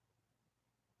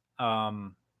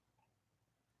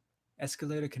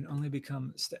 Escalator can only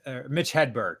become Mitch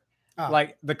Hedberg,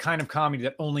 like the kind of comedy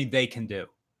that only they can do.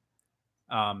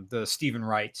 The Stephen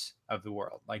Wrights of the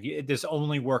world, like this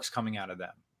only works coming out of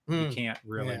them. You can't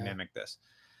really mimic this.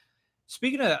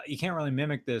 Speaking of, you can't really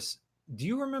mimic this. Do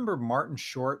you remember Martin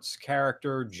Short's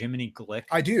character, Jiminy Glick?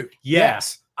 I do.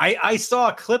 Yes. I saw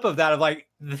a clip of that of like,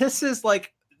 this is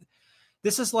like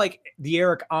the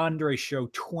Eric Andre show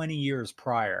 20 years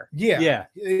prior. Yeah.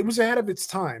 It was ahead of its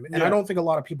time. And I don't think a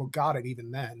lot of people got it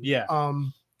even then.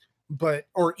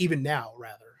 Or even now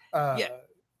rather.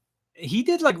 He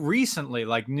did like recently,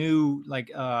 like new,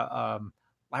 like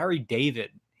Larry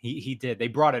David. He did. They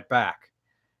brought it back.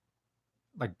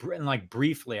 Like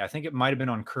briefly, I think it might have been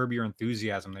on Curb Your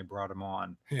Enthusiasm. They brought him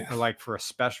on, or like for a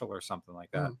special or something like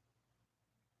that.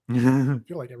 I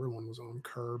feel like everyone was on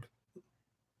Curb.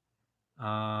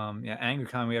 Angry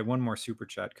Con. We had one more super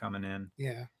chat coming in.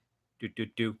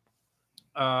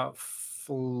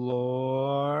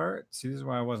 Floor. See, this is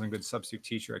why I wasn't a good substitute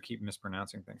teacher. I keep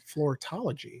mispronouncing things.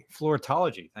 Floortology.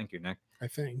 Thank you, Nick. I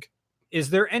think. Is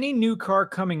there any new car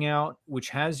coming out which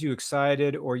has you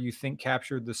excited or you think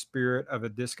captured the spirit of a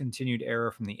discontinued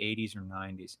era from the 80s or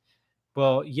 90s?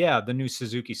 Well, yeah, the new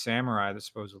Suzuki Samurai that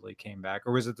supposedly came back.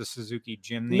 Or was it the Suzuki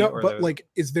Jimny? No, but like,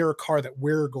 is there a car that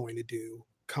we're going to do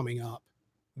coming up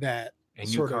that a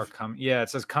new car coming? Yeah, it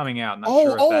says coming out. Not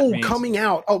sure what that means. Coming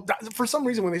out. Oh, for some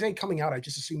reason when they say coming out, I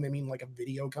just assume they mean like a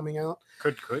video coming out.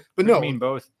 Could. But no, I mean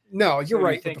both. No, you're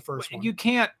right with the first one. You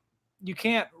can't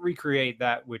recreate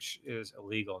that which is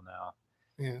illegal now.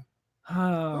 Yeah.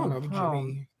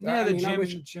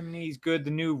 The Jimny's good.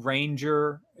 The new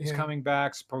Ranger is coming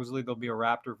back. Supposedly there'll be a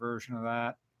Raptor version of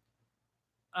that.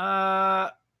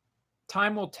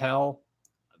 Time will tell.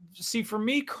 See, for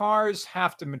me, cars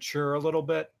have to mature a little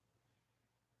bit.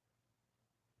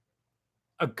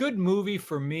 A good movie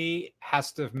for me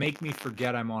has to make me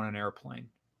forget I'm on an airplane.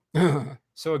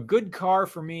 So a good car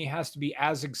for me has to be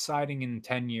as exciting in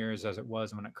 10 years as it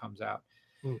was when it comes out.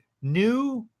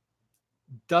 New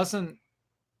doesn't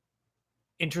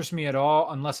interest me at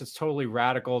all unless it's totally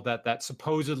radical, that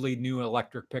supposedly new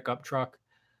electric pickup truck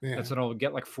that's going to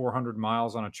get like 400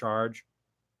 miles on a charge.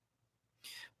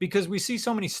 Because we see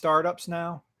so many startups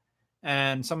now,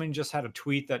 and someone just had a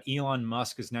tweet that Elon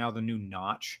Musk is now the new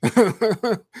Notch.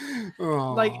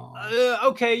 Like,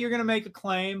 okay, you're gonna make a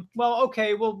claim. Well,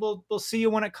 okay, we'll see you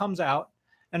when it comes out,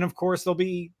 and of course there'll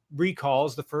be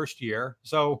recalls the first year.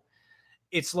 So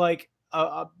it's like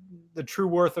the true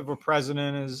worth of a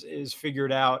president is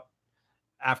figured out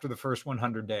after the first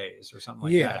 100 days or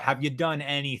something like that. Have you done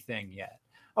anything yet?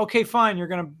 Okay, fine. You're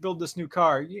gonna build this new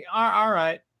car. All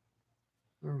right.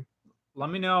 Let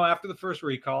me know after the first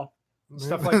recall.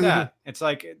 stuff like that. It's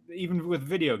like even with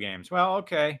video games. Well,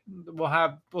 okay,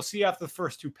 we'll see after the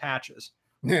first 2 patches.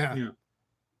 Yeah.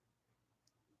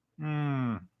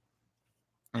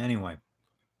 Anyway,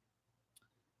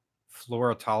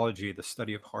 Floratology, the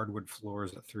study of hardwood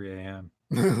floors at 3 a.m.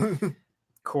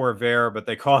 Corvair, but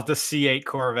they call it the C8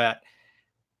 Corvette.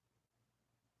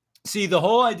 See, the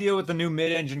whole idea with the new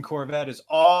mid-engine Corvette is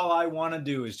all I want to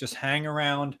do is just hang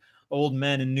around old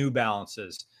men in New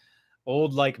Balances,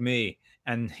 old like me,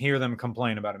 and hear them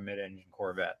complain about a mid-engine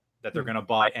Corvette that they're going to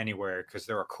buy anywhere because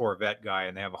they're a Corvette guy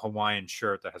and they have a Hawaiian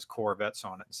shirt that has Corvettes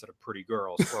on it instead of pretty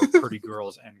girls, or pretty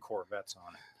girls and Corvettes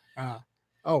on it.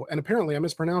 Oh, and apparently I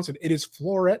mispronounced it. It is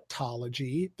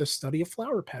floretology, the study of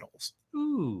flower petals.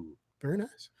 Ooh, very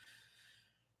nice.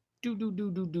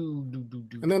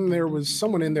 And then there was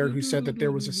someone in there who said that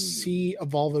there was a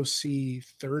Volvo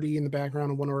C30 in the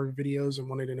background of one of our videos and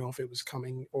wanted to know if it was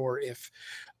coming or if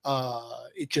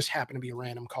it just happened to be a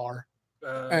random car.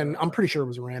 And I'm pretty sure it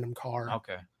was a random car.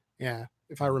 Okay. Yeah,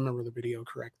 if I remember the video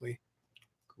correctly.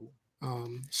 Cool.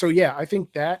 So yeah, I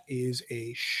think that is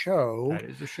a show. That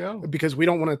is a show. Because we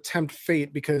don't want to tempt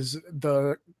fate because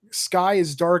the sky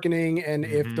is darkening, and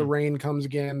if the rain comes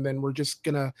again, then we're just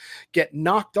gonna get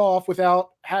knocked off without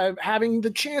having the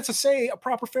chance to say a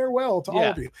proper farewell to all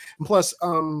of you. And plus,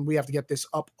 we have to get this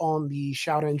up on the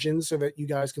Shout engine so that you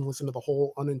guys can listen to the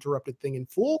whole uninterrupted thing in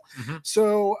full.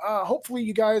 So hopefully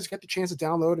you guys get the chance to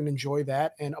download and enjoy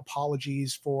that. And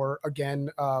apologies for, again,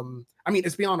 I mean,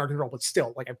 it's beyond our control, but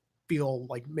still, like, I feel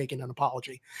like making an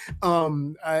apology for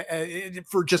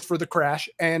the crash.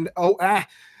 And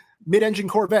mid-engine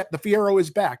Corvette, the Fiero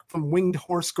is back from Winged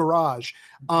Horse Garage.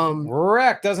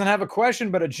 Wreck doesn't have a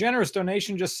question, but a generous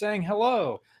donation just saying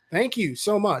hello. Thank you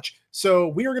so much. So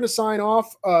we are going to sign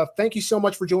off. Thank you so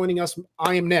much for joining us.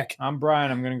 I am Nick. I'm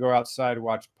Brian. I'm going to go outside and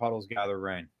watch puddles gather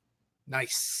rain.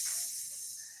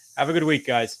 Nice. Have a good week,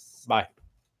 guys. Bye.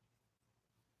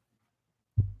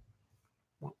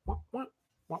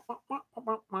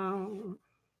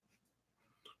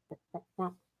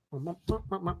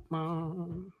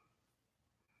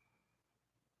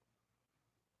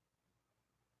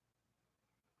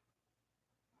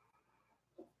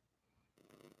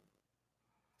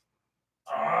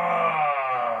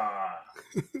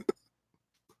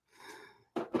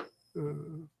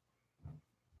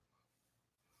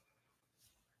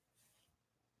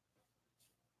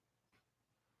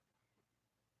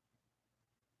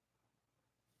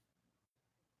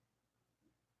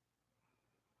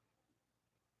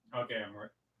 Okay,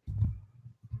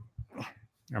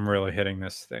 I'm really hitting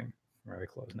this thing. I'm really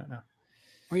closing it now.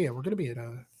 Oh yeah, we're gonna be at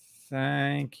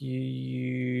Thank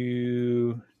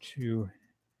you to.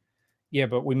 Yeah,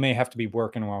 but we may have to be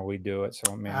working while we do it,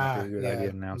 so it may not be a good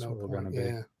idea to announce what we're going to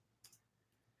be.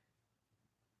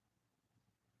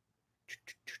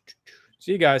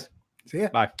 See you guys. See ya.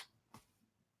 Bye.